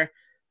out of there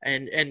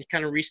and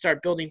kind of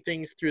restart building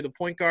things through the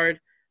point guard.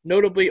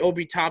 Notably,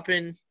 Obi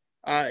Toppin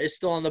is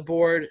still on the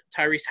board.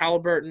 Tyrese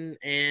Halliburton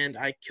and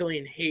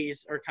Killian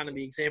Hayes are kind of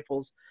the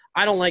examples.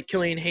 I don't like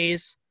Killian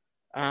Hayes.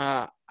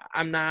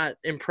 I'm not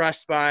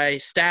impressed by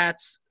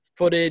stats,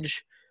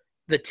 footage,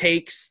 the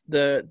takes,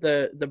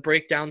 the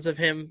breakdowns of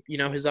him. You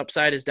know, his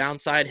upside, his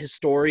downside, his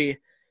story.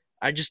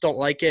 I just don't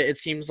like it. It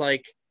seems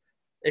like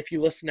if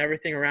you listen to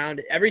everything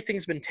around,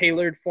 everything's been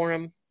tailored for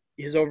him.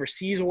 His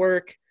overseas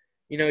work,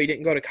 you know, he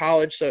didn't go to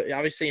college, so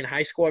obviously in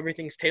high school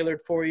everything's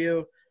tailored for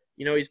you.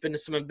 You know, he's been to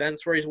some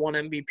events where he's won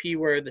MVP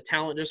where the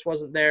talent just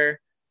wasn't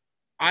there.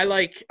 I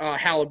like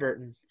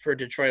Halliburton for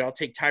Detroit. I'll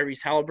take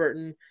Tyrese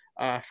Halliburton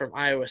from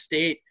Iowa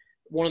State.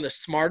 One of the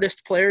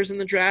smartest players in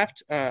the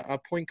draft, a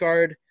point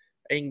guard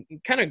and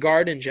kind of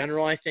guard in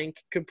general, I think.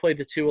 Could play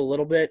the two a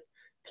little bit.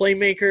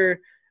 Playmaker.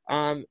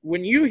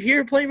 When you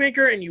hear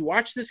playmaker and you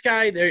watch this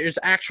guy, there's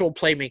actual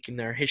playmaking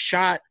there. His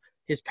shot,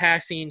 his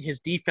passing, his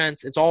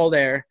defense, it's all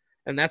there.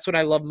 And that's what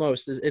I love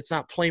most. It's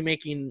not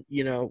playmaking,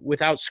 you know,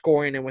 without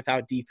scoring and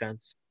without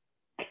defense.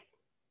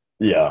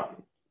 Yeah.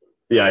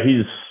 Yeah,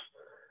 he's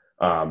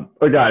a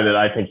guy that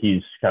I think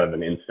he's kind of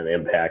an instant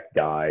impact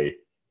guy.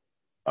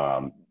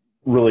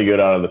 Really good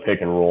out of the pick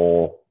and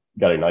roll.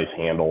 Got a nice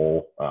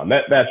handle.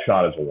 That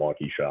shot is a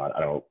wonky shot. I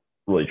don't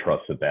really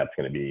trust that that's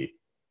going to be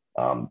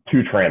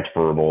too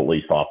transferable, at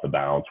least off the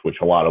bounce, which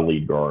a lot of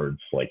lead guards,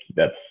 like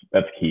that's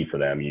key for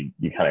them.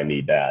 You kind of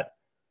need that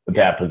at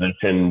that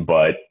position,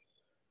 but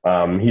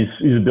he's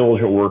a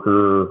diligent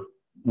worker,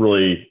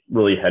 really,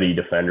 really heady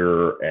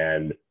defender.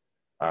 And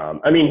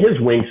I mean, his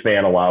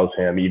wingspan allows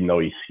him, even though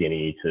he's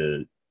skinny,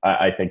 to,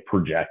 I think,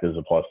 project as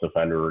a plus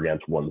defender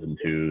against ones and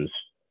twos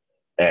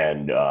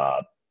and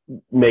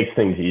makes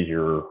things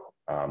easier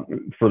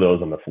for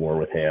those on the floor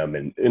with him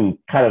and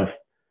kind of,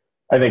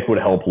 I think, would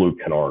help Luke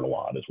Kennard a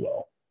lot as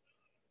well.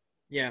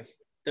 Yeah,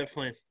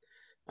 definitely.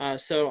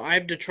 So I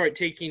have Detroit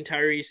taking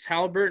Tyrese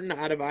Halliburton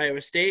out of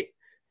Iowa State.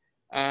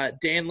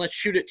 Dan, let's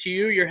shoot it to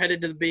you. You're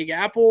headed to the Big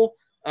Apple.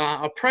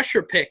 A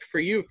pressure pick for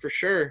you for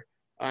sure.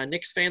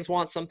 Knicks fans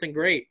want something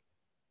great.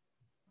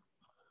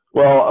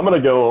 Well, I'm going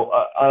to go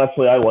 –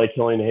 honestly, I like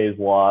Killian Hayes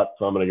a lot,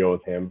 so I'm going to go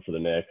with him for the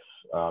Knicks.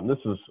 This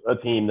is a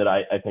team that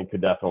I think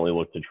could definitely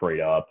look to trade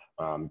up,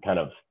 kind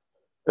of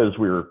as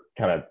we were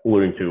kind of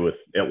alluding to with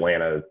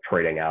Atlanta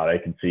trading out. I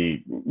could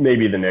see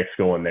maybe the Knicks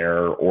going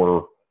there,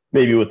 or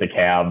maybe with the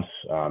Cavs,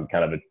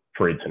 kind of a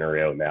trade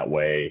scenario in that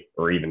way,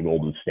 or even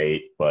Golden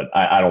State. But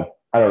I don't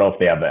know if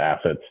they have the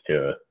assets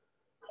to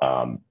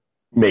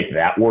make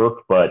that work.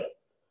 But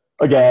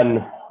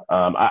again,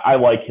 I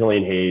like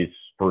Killian Hayes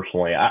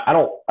personally.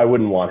 I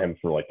wouldn't want him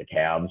for like the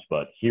Cavs,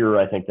 but here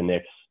I think the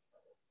Knicks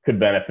could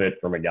benefit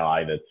from a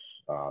guy that's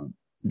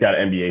got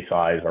NBA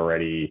size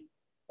already.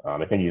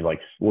 I think he's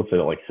like listed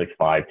at like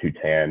 6'5",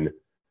 210.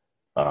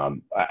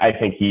 I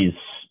think he's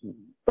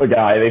a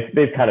guy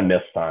they've kind of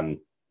missed on.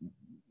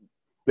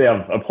 They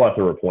have a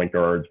plethora of point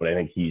guards, but I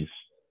think he's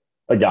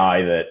a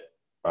guy that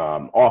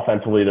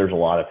offensively there's a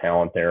lot of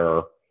talent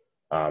there.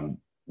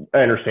 I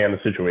understand the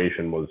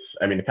situation was,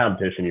 I mean, the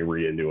competition you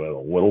read into it a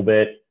little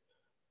bit,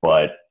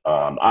 but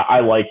I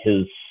like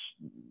his,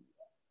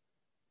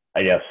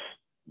 I guess,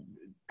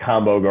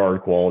 combo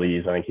guard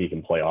qualities. I think he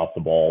can play off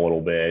the ball a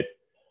little bit,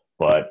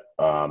 but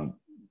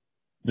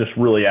just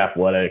really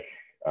athletic.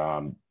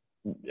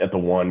 At the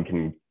one,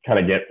 can kind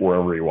of get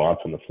wherever he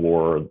wants on the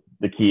floor.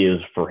 The key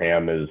is for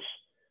him is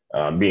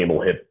being able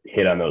to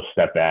hit on those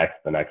step backs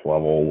at the next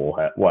level.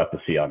 We'll have to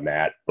see on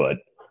that, but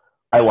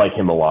I like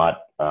him a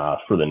lot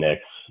for the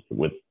Knicks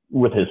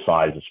with his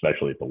size,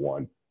 especially at the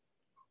one.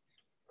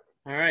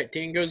 All right,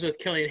 Dan goes with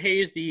Killian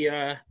Hayes.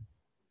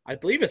 I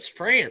believe it's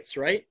France,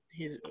 right?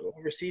 He's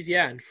overseas,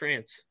 in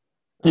France.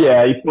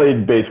 Yeah, he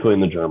played basically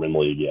in the German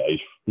league. Yeah,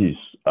 he's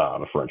a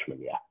Frenchman.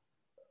 Yeah.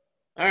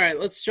 All right,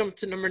 let's jump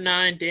to number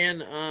 9,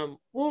 Dan.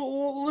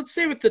 Let's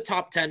say with the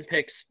top 10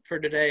 picks for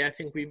today. I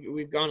think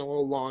we've gone a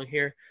little long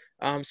here.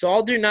 So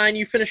I'll do 9.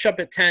 You finish up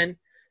at 10.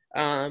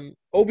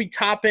 Obi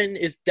Toppin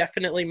is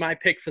definitely my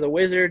pick for the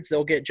Wizards.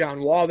 They'll get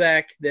John Wall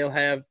back. They'll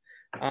have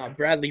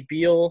Bradley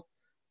Beal.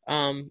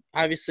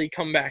 Obviously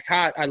come back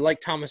hot. I like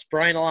Thomas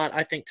Bryant a lot.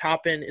 I think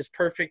Toppin is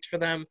perfect for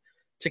them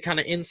to kind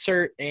of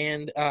insert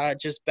and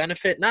just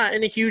benefit, not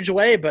in a huge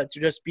way, but to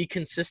just be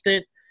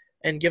consistent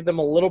and give them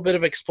a little bit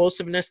of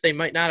explosiveness they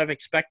might not have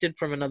expected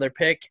from another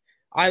pick.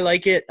 I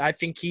like it. I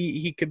think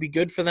he could be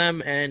good for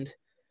them. And,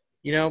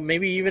 you know,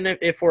 maybe even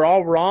if we're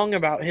all wrong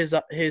about his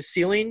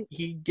ceiling,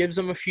 he gives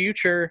them a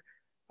future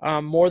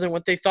more than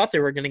what they thought they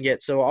were going to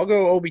get. So I'll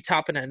go Obi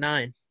Toppin at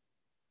 9.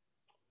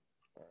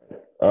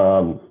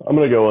 I'm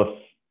going to go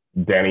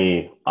with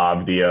Denny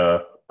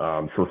Avdia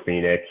for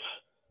Phoenix.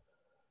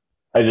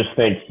 I just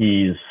think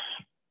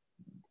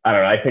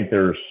I think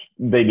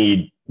they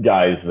need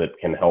guys that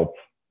can help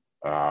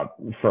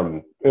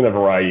from in a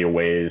variety of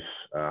ways.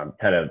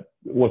 Kind of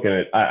looking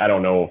at, I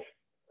don't know if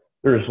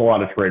there's a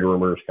lot of trade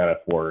rumors kind of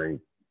flirting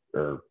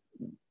or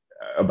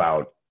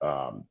about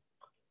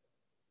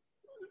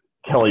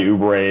Kelly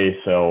Oubre.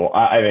 So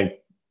I think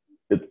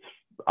it's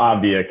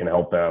Avdia can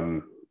help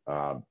them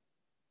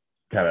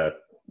kind of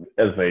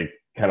as they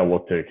kind of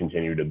look to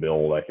continue to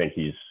build. I think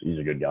he's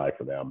a good guy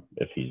for them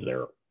if he's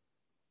there.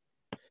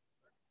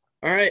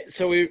 All right,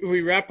 so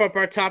we wrap up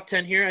our top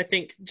 10 here. I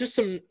think just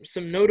some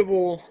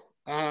notable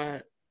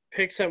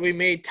picks that we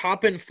made.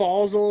 Toppin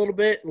falls a little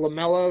bit.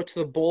 LaMelo to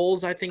the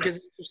Bulls, I think, is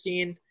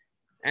interesting.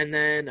 And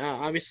then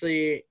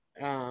obviously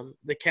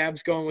the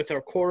Cavs going with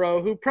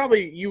Okoro, who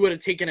probably you would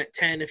have taken at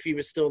 10 if he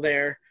was still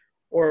there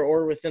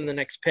or within the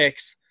next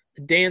picks.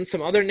 Dan,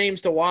 some other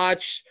names to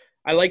watch.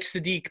 I like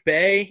Sadiq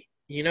Bey,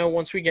 you know,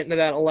 once we get into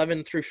that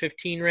 11 through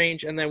 15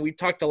 range. And then we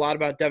talked a lot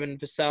about Devin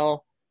Vassell.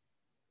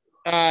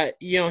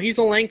 You know, he's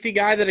a lengthy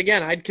guy that,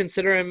 again, I'd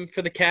consider him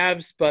for the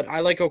Cavs, but I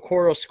like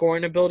Okoro's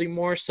scoring ability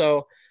more.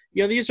 So,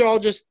 you know, these are all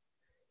just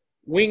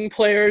wing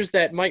players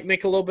that might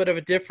make a little bit of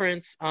a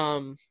difference.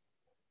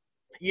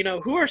 You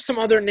know, who are some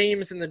other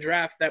names in the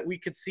draft that we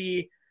could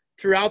see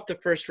throughout the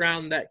first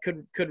round that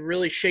could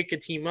really shake a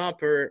team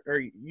up, or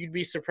you'd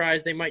be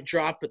surprised they might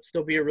drop but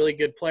still be a really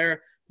good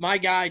player? My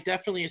guy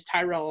definitely is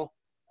Tyrell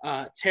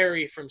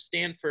Terry from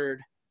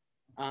Stanford.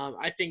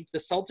 I think the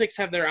Celtics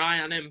have their eye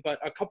on him, but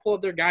a couple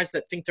other guys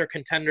that think they're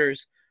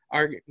contenders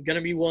are going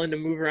to be willing to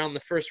move around the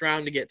first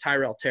round to get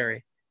Tyrell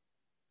Terry.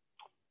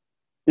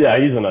 Yeah,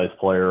 he's a nice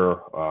player.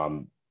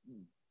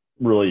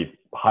 Really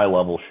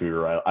high-level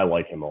shooter. I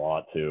like him a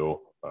lot too.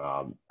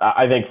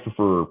 I think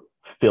for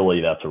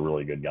Philly, that's a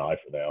really good guy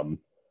for them.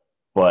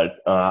 But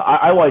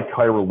I like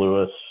Kyra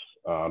Lewis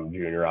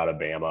Jr. out of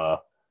Bama.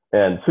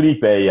 And Sadiq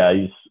Bey, yeah,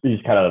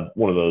 he's kind of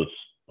one of those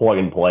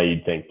plug-and-play,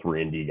 you'd think,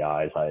 3-and-D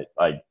guys.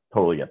 I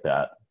totally get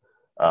that.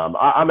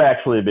 I'm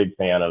actually a big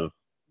fan of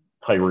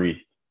Tyrese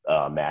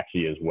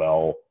Maxey as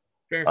well.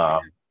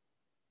 Sure.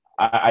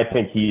 I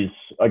think he's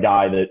a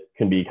guy that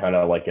can be kind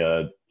of like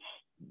a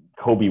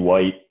Kobe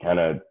White kind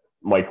of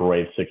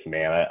microwave six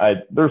man.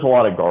 There's a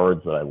lot of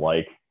guards that I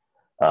like.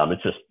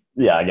 It's just,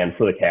 yeah, again,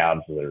 for the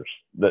Cavs,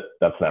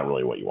 that's not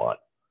really what you want.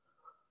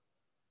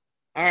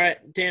 All right,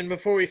 Dan,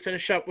 before we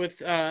finish up with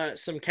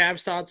some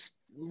Cavs thoughts,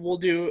 we'll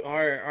do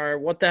our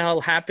what the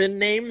hell happened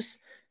names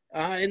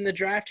in the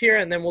draft here,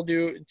 and then we'll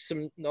do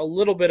a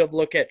little bit of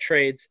look at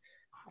trades.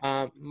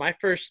 My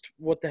first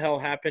what the hell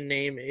happened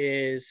name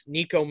is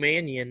Nico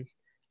Mannion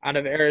out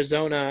of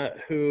Arizona,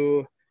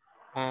 who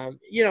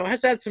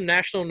has had some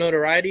national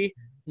notoriety.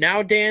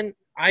 Now, Dan,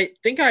 I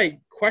think I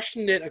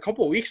questioned it a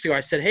couple of weeks ago. I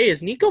said, hey,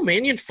 is Nico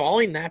Mannion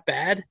falling that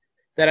bad?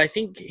 That I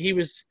think he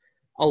was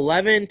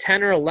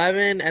 10 or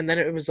 11, and then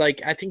it was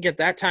like, I think at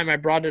that time I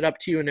brought it up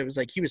to you, and it was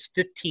like he was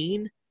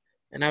 15,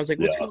 and I was like,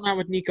 what's going on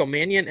with Nico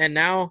Mannion? And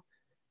now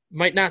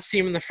might not see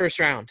him in the first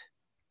round.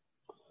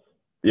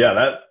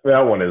 Yeah,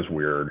 that one is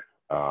weird.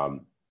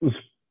 Was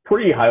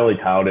pretty highly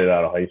touted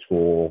out of high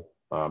school.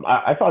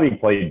 I thought he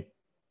played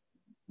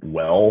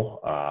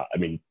well.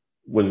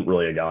 Wasn't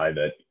really a guy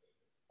that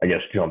I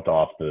guess jumped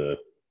off the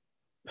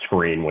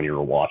screen when you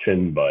were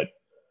watching, but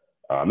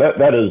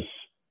that is,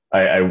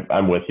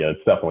 I'm with you.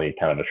 It's definitely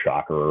kind of a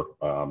shocker.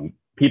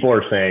 People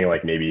are saying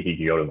like maybe he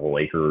could go to the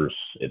Lakers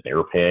at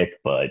their pick,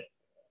 but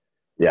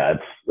yeah,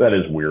 that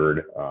is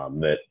weird.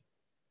 That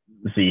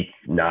Zeke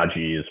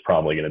Naji is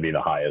probably going to be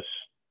the highest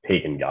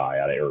taken guy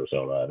out of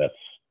Arizona.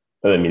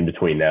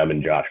 Between them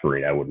and Josh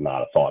Green, I would not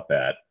have thought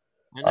that.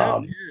 I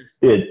know,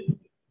 It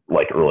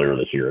like earlier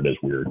this year, it is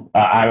weird.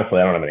 Honestly,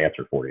 I don't have an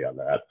answer for you on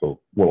that. It's a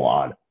little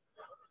odd.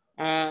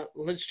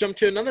 Let's jump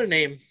to another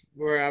name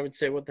where I would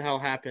say, what the hell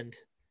happened?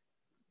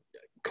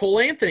 Cole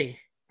Anthony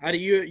out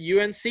of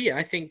UNC.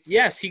 I think,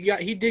 yes, he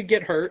did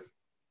get hurt,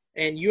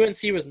 and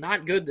UNC was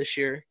not good this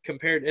year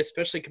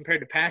especially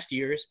compared to past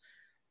years.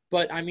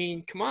 But I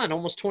mean, come on,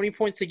 almost 20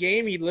 points a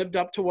game. He lived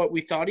up to what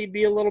we thought he'd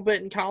be a little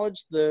bit in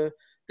college. The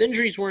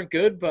injuries weren't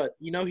good, but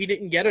he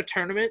didn't get a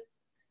tournament.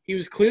 He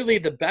was clearly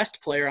the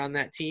best player on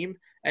that team.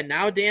 And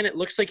now, Dan, it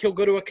looks like he'll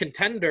go to a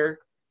contender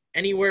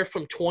anywhere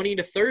from 20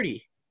 to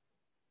 30.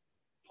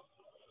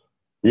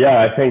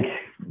 Yeah, I think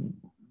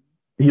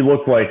he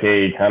looked like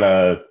a kind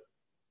of,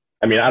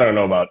 I don't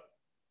know about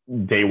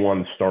day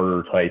one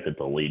starter type at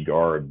the lead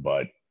guard,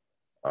 but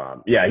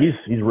yeah,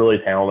 he's really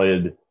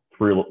talented,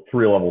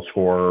 three-level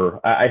scorer.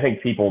 I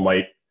think people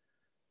might,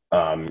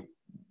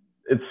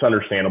 it's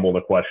understandable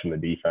to question the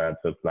defense.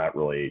 It's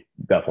definitely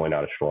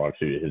not a strong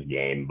suit of his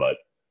game, but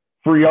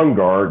for young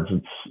guards,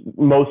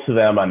 most of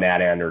them on that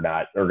end are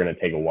going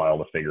to take a while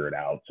to figure it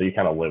out. So you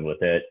kind of live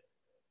with it.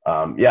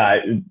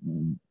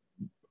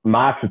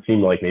 Mox, it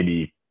seemed like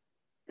maybe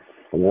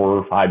 4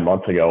 or 5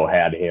 months ago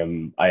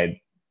it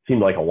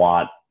seemed like a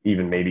lot,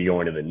 even maybe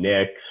going to the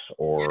Knicks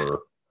or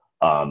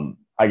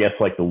I guess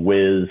like the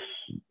Wiz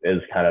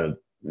is kind of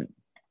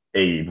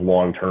a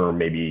long-term,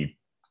 maybe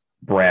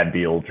Brad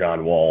Beal,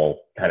 John Wall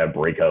kind of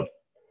breakup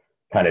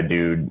kind of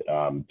dude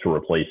to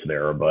replace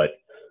there. But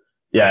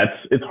yeah,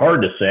 it's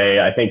hard to say.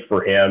 I think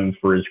for him,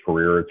 for his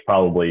career, it's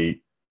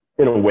probably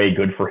in a way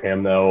good for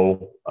him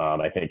though.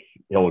 I think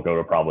he'll go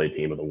to probably a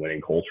team with a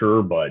winning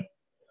culture, but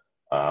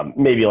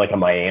maybe like a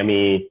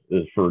Miami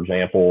is, for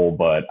example,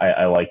 but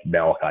I like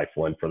Malachi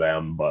Flynn for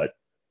them. But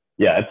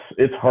yeah,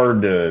 it's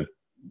hard to,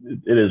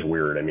 it is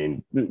weird.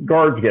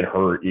 Guards get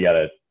hurt.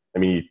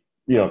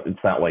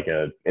 It's not like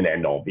an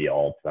end all be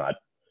all. It's not,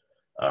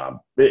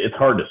 it's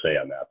hard to say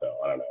on that though.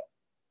 I don't know.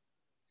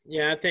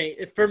 Yeah, I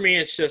think for me,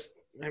 it's just,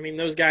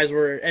 those guys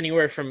were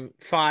anywhere from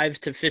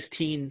 5 to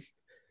 15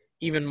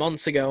 even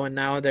months ago, and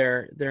now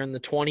they're in the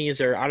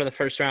 20s or out of the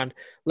first round.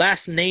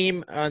 Last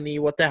name on the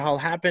what the hell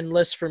happened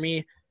list for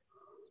me.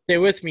 Stay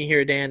with me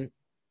here, Dan.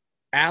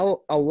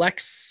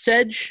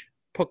 Aleksej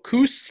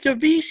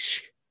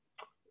Pokusevich.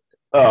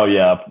 Oh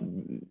yeah,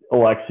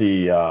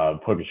 Alexei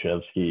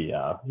Pokusevsky.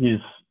 Yeah,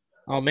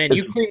 Oh man,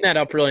 you cleaned that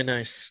up really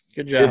nice.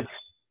 Good job.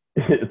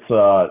 He's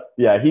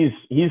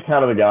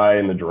kind of the guy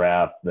in the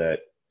draft that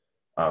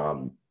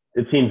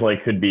it seems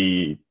like could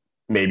be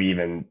maybe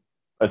even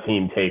a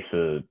team takes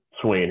a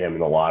swing at him in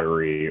the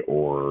lottery,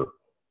 or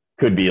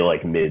could be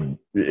like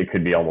it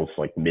could be almost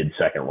like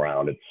mid-second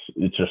round.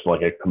 It's just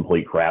like a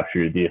complete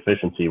crapshoot. The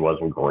efficiency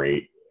wasn't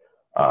great,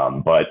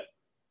 but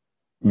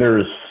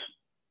there's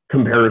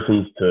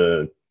comparisons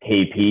to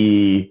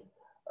KP,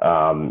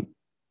 and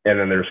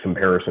then there's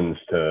comparisons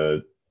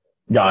to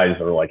guys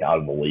that are like out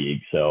of the league.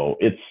 So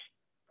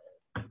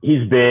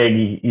he's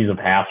big, he's a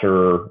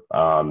passer,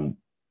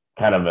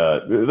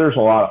 there's a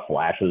lot of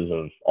flashes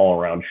of all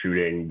around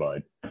shooting,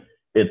 but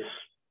it's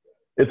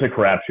a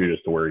crapshoot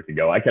as to where he could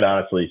go. I could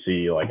honestly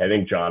see, I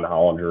think John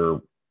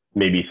Hollinger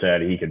maybe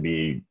said he could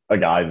be a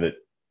guy that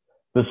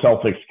the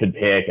Celtics could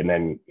pick, and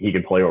then he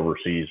could play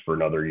overseas for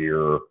another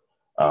year,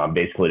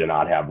 basically to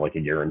not have like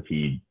a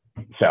guaranteed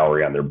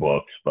salary on their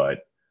books. But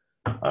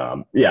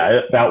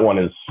that one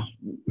is,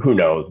 who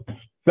knows?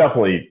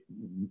 Definitely,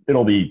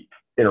 it'll be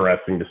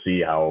interesting to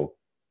see how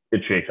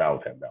it shakes out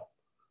with him now.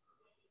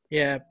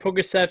 Yeah,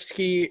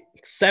 Pokusevski,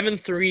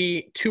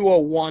 7'3",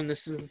 201.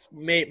 This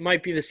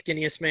might be the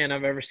skinniest man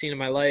I've ever seen in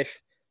my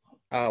life.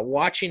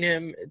 Watching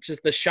him,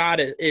 just the shot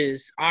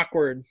is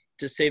awkward,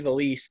 to say the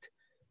least.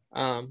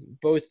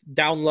 Both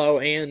down low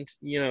and,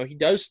 he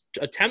does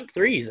attempt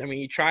threes. I mean,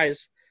 he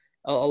tries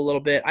a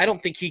little bit. I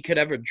don't think he could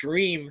ever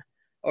dream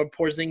of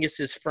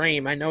Porzingis'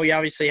 frame. I know he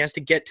obviously has to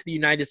get to the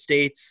United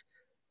States,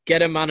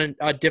 get him on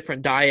a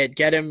different diet,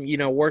 get him,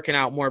 working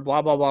out more,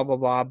 blah, blah, blah, blah,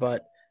 blah.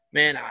 But,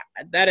 man,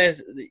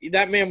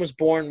 that man was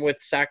born with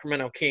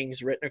Sacramento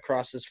Kings written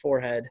across his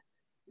forehead.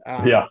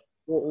 Yeah.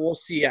 We'll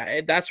see.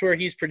 That's where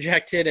he's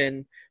projected,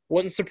 and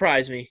wouldn't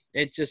surprise me.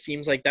 It just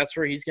seems like that's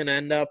where he's going to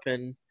end up.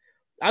 And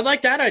I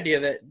like that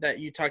idea that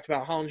you talked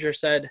about. Hollinger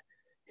said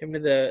him to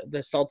the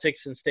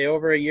Celtics and stay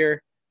over a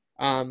year.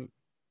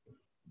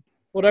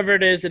 Whatever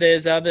it is, it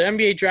is. The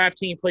NBA draft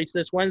team plays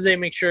this Wednesday.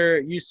 Make sure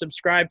you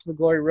subscribe to the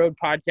Glory Road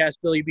podcast,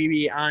 Billy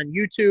Beebe, on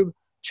YouTube.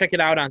 Check it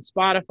out on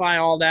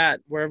Spotify, all that,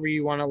 wherever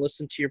you want to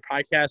listen to your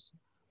podcast.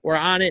 We're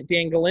on it.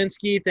 Dan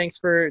Galinsky, thanks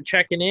for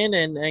checking in.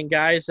 And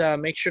guys,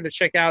 make sure to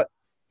check out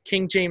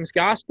King James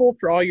Gospel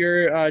for all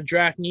your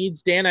draft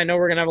needs. Dan, I know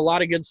we're going to have a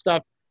lot of good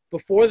stuff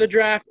before the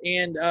draft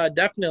and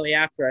definitely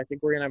after. I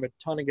think we're going to have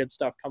a ton of good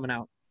stuff coming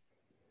out.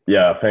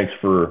 Yeah, thanks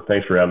for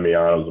having me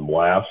on. It was a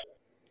blast.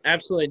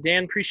 Absolutely.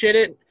 Dan, appreciate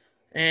it.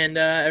 And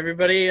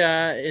everybody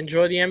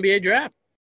enjoy the NBA draft.